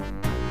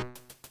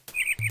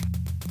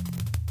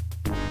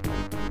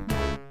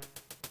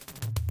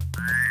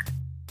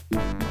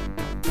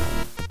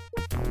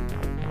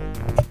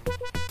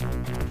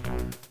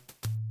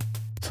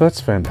 So that's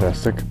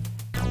fantastic.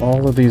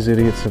 All of these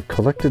idiots have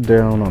collected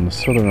down on the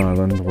southern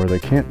island where they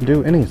can't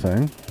do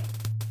anything.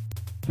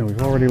 And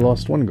we've already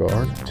lost one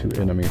guard to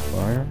enemy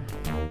fire.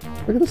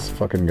 Look at this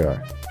fucking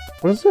guy.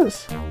 What is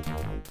this?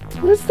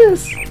 What is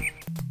this?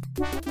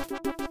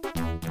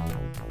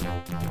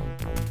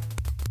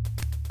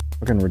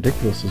 Fucking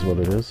ridiculous is what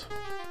it is.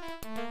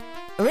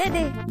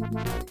 Ready.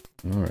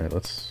 Alright,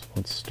 let's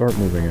start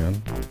moving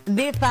in.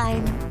 Be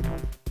fine.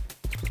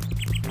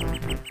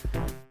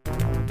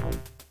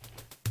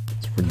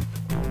 It's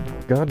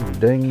god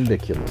dang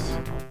ridiculous.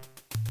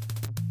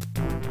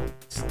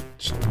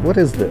 What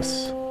is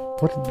this?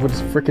 What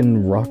is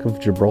frickin' Rock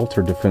of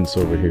Gibraltar defense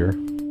over here?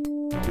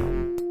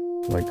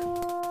 Like,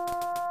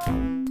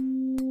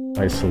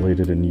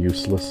 isolated and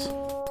useless.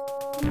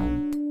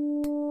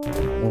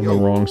 On the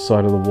wrong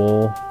side of the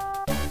wall.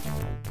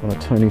 On a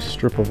tiny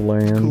strip of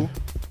land.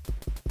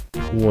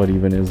 Cool. What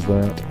even is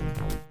that?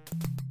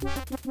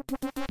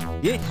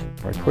 Yes.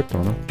 I clicked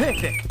on it.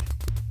 Perfect.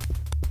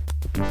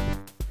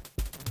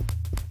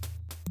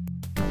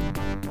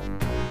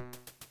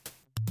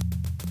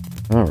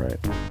 Alright,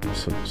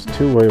 so there's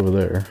two way over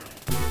there.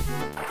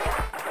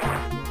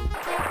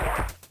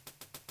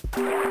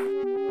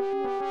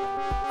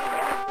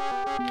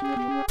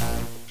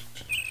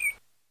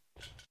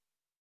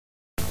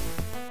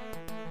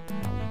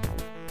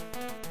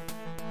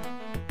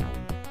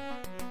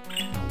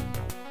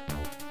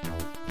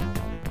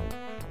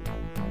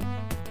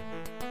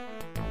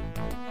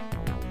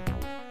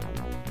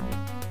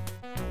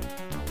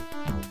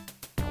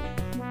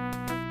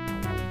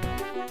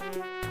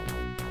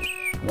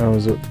 Oh,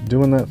 is it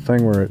doing that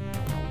thing where it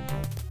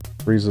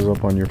freezes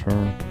up on your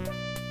turn?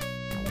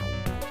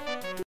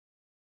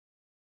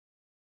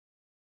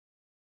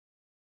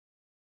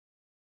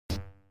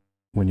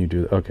 When you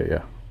do... Okay,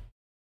 yeah.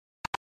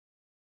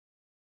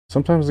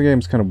 Sometimes the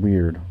game's kind of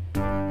weird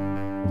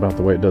about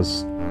the way it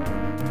does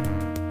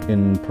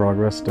in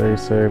progress day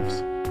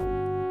saves.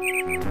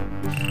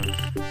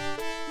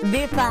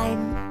 Be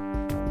fine.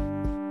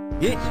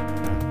 Yes.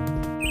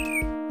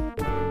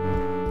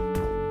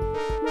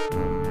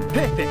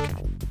 Perfect.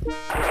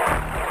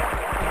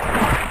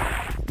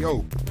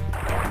 Yo.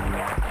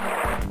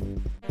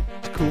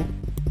 It's cool.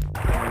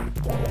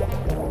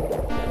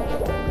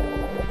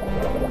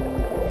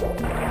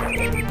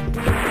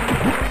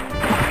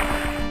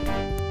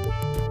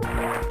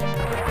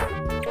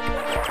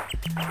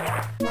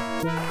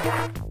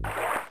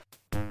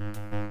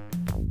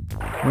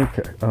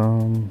 Okay,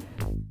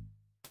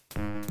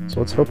 so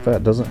let's hope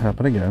that doesn't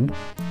happen again.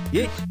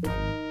 Yes.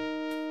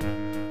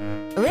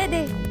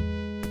 Ready.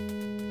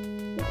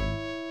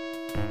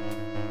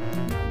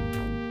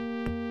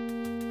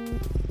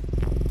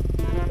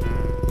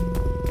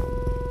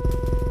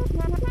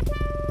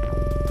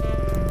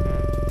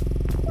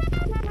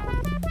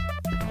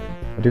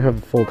 I do have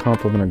a full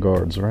complement of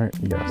guards, right?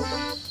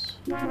 Yes.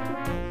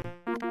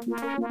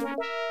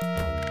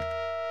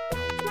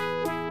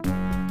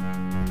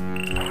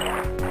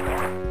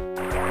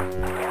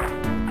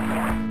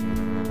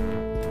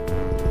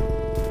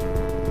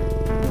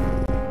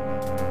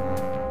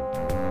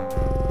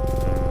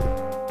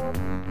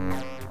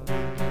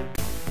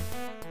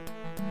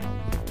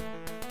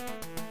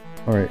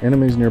 Alright,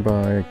 enemies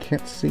nearby. I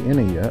can't see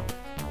any yet.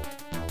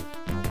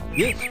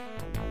 Yes.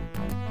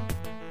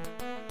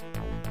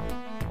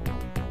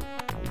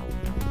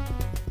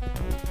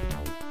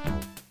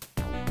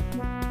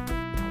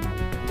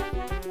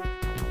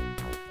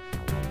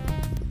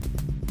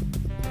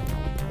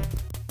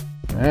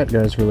 That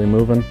guy's really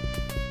moving.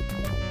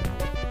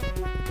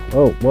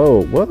 Oh,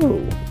 whoa, whoa!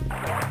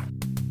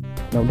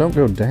 No, don't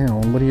go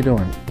down. What are you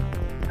doing?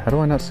 How do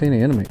I not see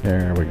any enemy?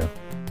 There we go.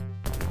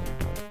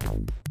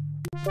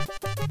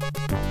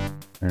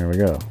 There we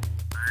go.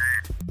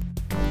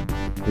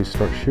 Please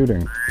start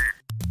shooting.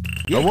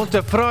 I want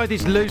to fry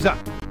this loser.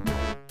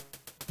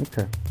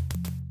 Okay.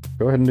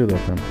 Go ahead and do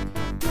that then.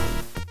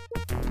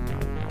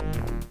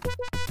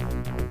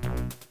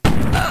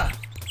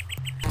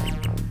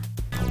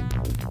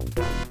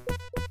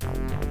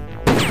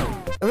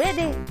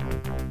 Ready.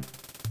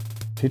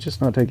 Did he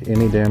just not take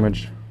any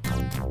damage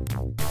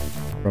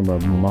from a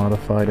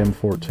modified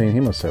M14? He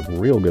must have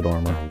real good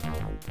armor.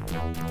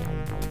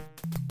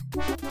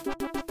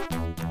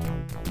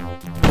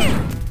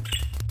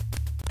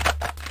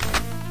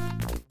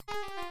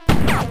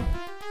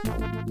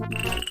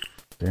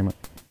 Damn it.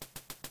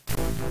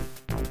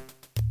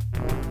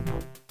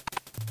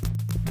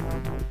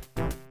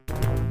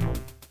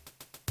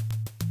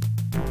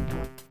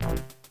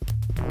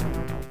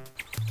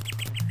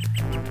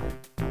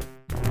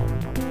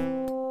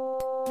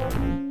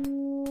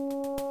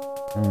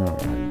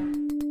 Alright.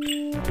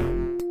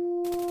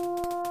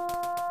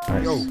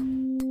 Nice. Yo.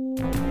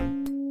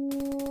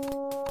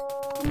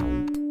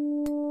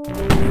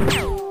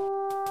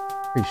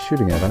 He's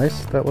shooting at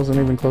ice? That wasn't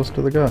even close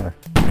to the guy.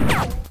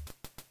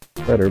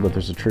 Better, but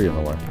there's a tree in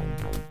the way.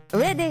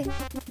 Ready.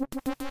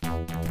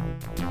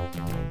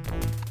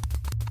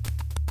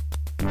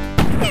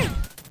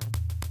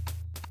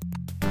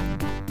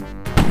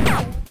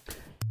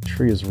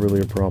 Tree is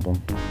really a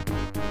problem.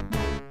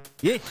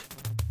 Yes.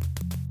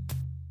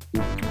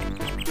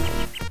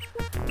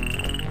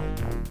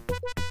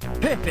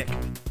 Perfect.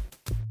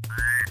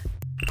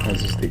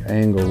 As is the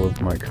angle of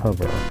my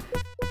cover.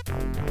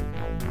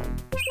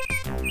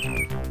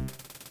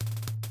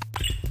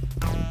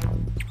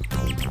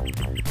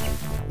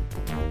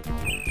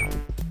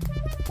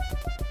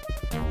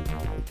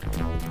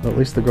 Well, at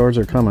least the guards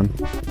are coming.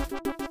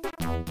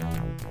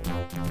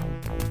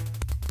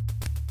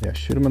 Yeah,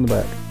 shoot him in the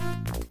back.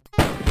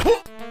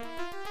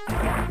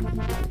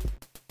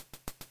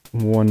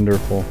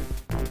 Wonderful.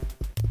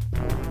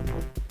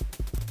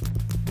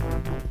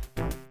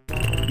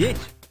 Yes.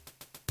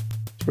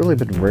 It's really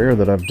been rare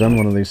that I've done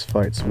one of these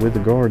fights with the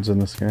guards in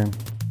this game.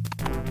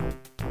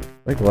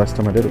 I think the last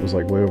time I did it was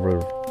like way over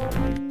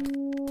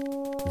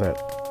that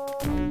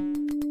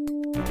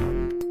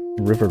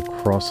river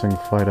crossing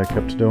fight I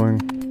kept doing.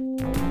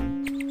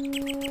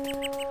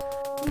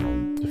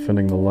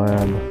 Defending the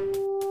lab.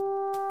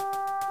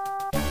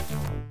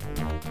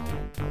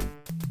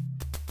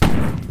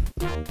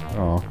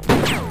 Oh.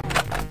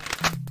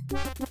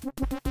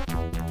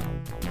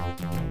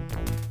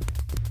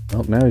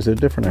 Well, now he's at a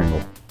different angle.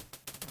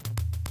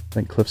 I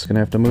think Cliff's gonna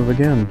have to move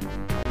again.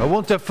 I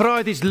want to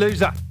fry this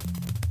loser.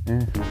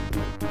 Eh.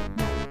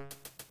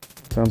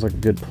 Sounds like a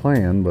good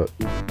plan, but...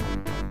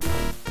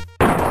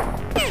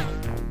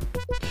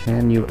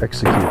 can you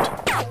execute?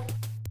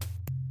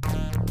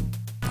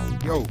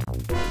 Yo.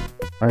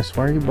 Ice,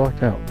 why are you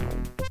blocked out?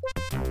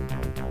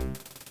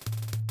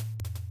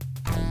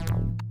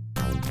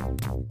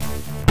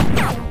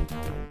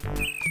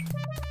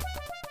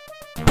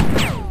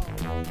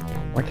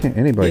 can't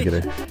anybody get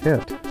a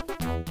hit?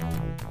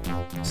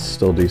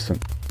 Still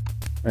decent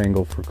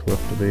angle for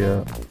Cliff to be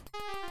at.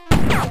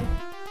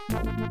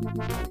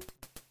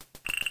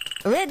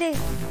 Ready.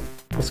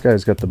 This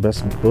guy's got the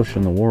best bush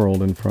in the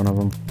world in front of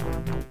him.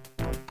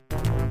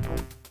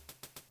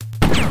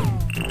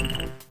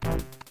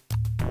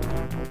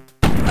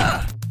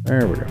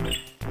 There we go.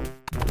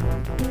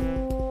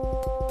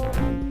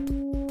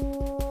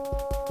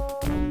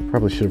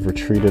 Probably should have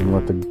retreated and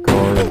let the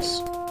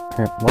guards...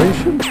 Why are you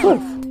shooting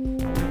Cliff?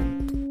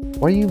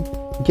 Why are you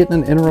getting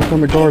an interrupt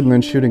on the guard and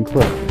then shooting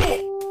Cliff?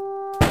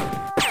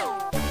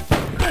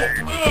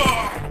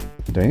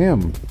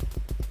 Damn.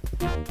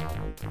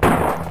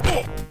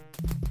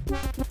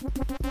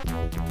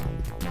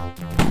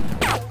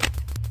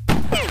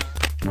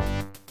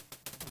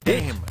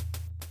 Damn.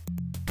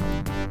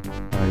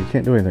 You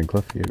can't do anything,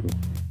 Cliff. You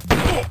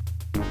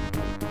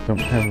don't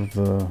have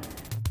the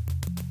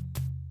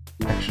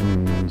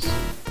actions.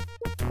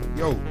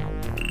 Yo.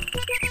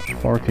 How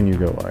far can you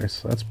go,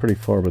 Ice? That's pretty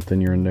far, but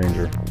then you're in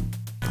danger.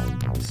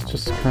 Let's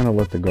just kind of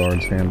let the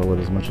guards handle it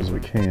as much as we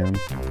can.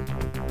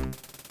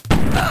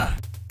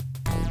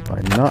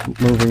 By not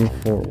moving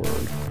forward.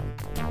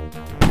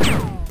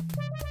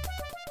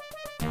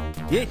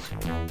 Yes.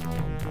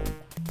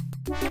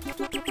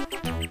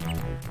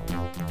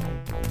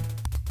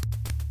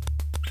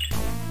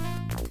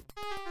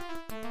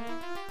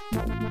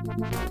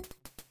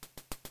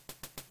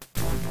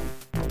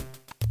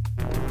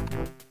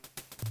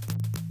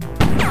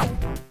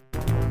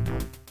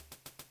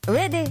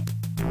 Ready.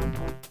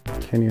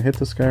 Can you hit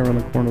this guy around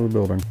the corner of the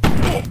building?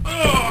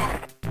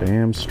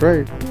 Damn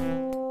straight.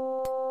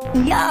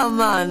 Yeah,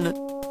 man.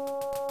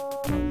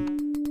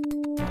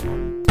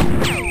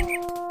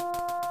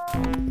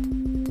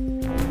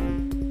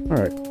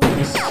 Alright,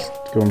 this is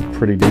going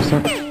pretty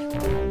decent.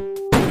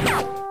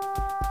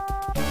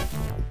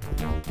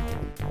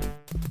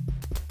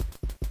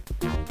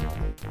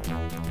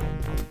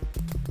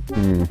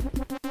 Hmm.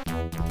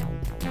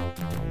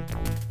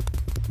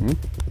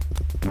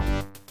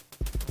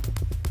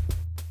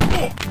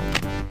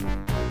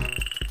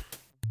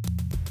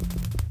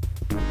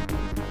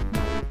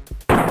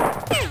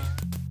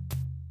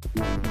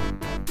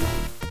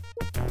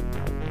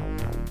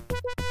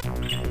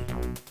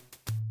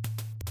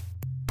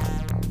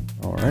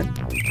 Alright.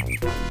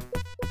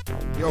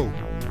 Yo.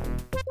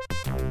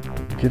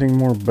 Getting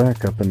more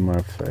backup in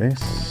my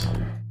face.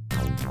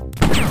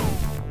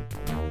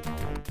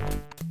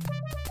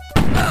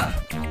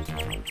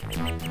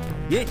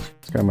 Yes.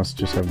 This guy must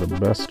just have the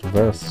best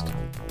vest.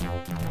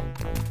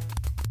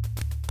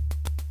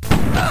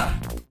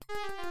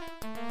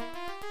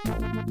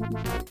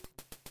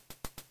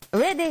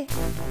 Ready.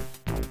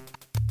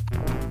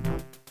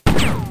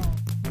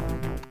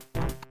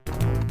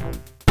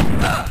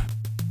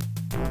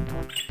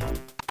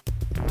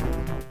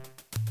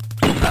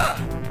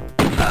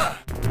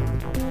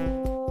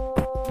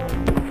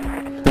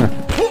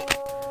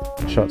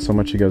 Shot so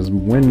much he got his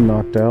wind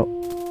knocked out.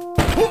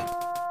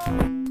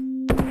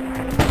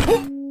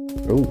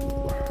 Oh.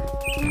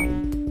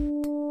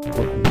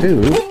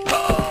 Dude.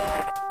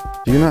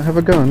 Do you not have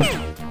a gun?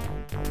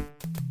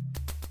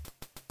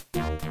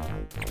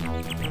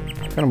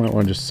 Kinda might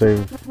want to just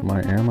save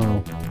my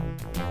ammo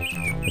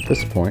at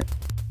this point.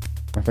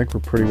 I think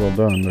we're pretty well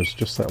done. There's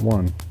just that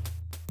one.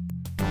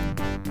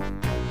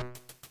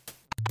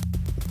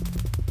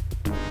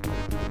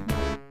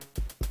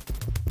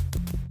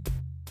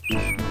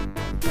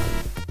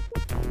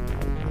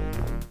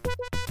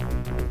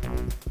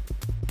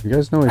 You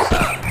guys know he's...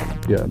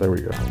 Yeah, there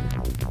we go.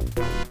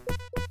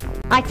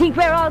 I think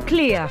we're all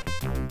clear.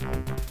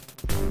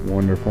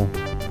 Wonderful.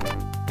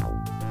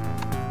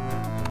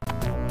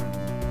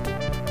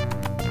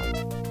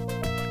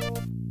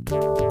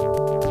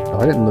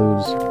 I didn't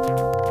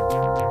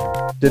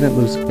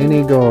lose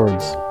any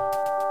guards.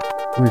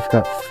 We've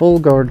got full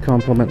guard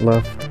complement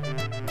left.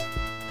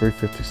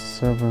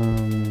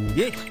 357.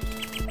 Yes.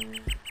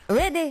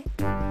 Ready.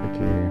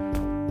 Vicky.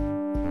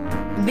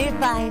 Be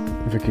fine.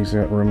 Vicky's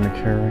got room to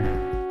carry.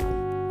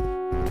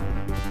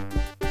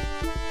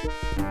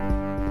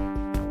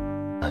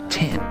 A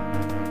 10.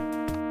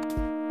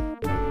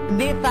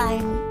 Be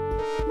fine.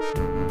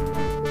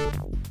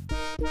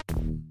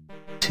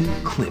 2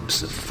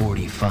 clips of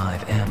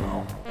 45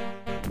 ammo.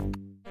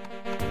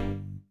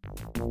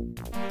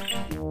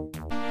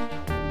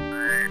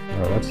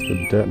 Oh, that's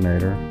the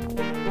detonator.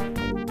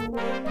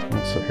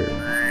 Let's see here.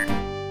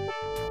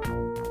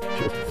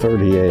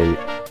 38.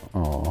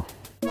 Aw.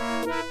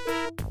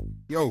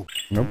 Yo.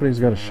 Nobody's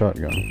got a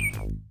shotgun.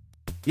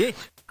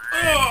 Yes.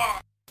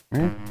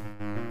 Eh?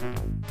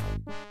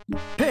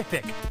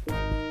 Perfect.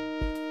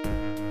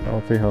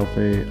 Healthy,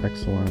 healthy,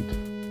 excellent.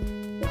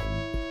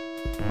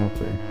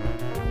 Healthy.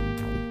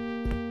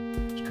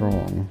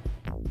 Strong.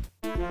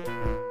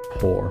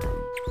 Poor.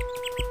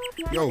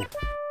 Yo.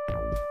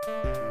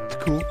 It's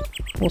cool.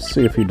 We'll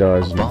see if he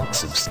dies and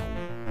Box of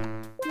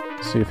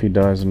see if he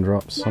dies and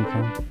drops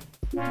something.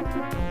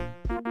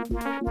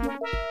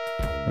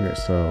 Okay,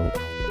 so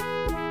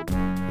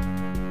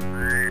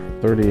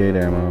 38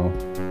 ammo.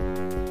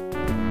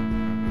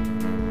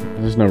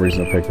 There's no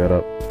reason to pick that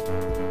up.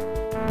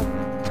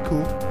 It's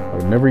cool. I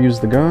would never use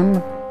the gun,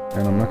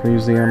 and I'm not going to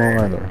use the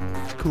ammo either.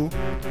 It's cool.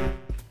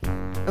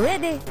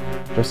 Ready.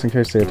 Just in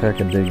case they attack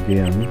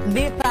again.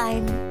 Be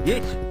fine.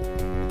 Yes.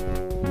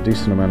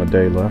 Decent amount of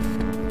day left.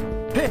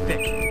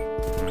 Perfect.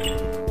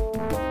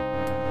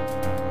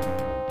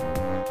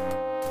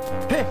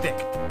 Perfect.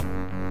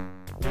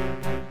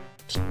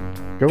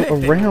 Go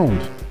around,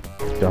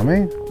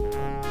 dummy.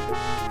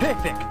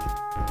 Perfect.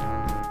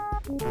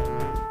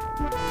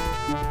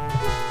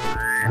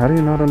 How do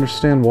you not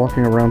understand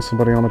walking around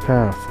somebody on a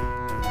path?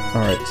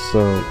 Alright,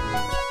 so...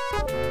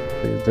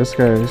 this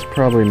guy is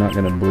probably not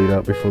going to bleed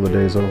out before the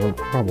day's over.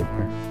 Probably.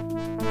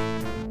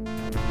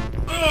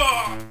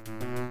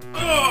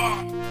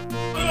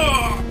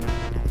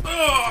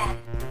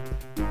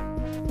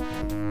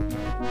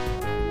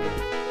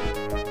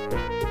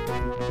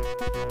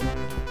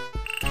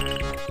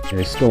 Yeah,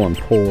 he's still on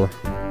poor.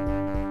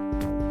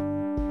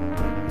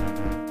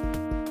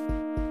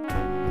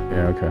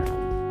 Yeah, okay.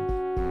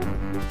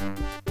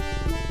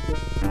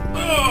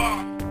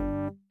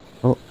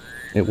 Well,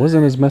 it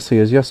wasn't as messy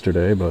as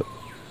yesterday, but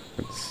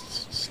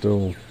it's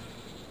still...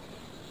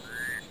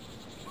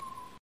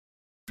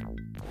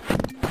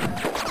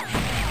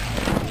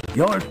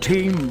 Your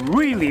team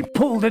really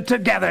pulled it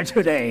together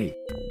today.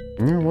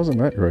 It wasn't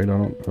that great.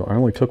 I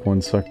only took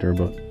one sector,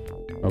 but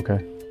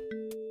okay.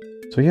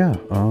 So yeah,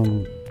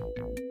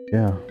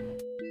 yeah.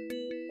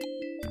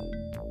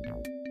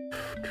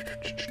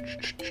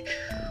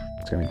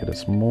 It's gonna get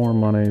us more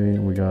money.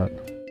 We got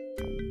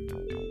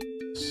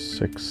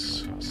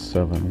 6,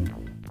 7.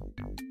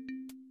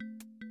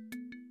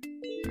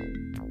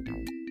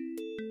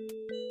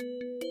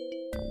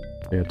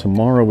 Yeah,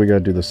 tomorrow we gotta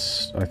do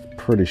this. I'm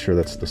pretty sure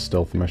that's the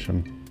stealth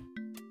mission.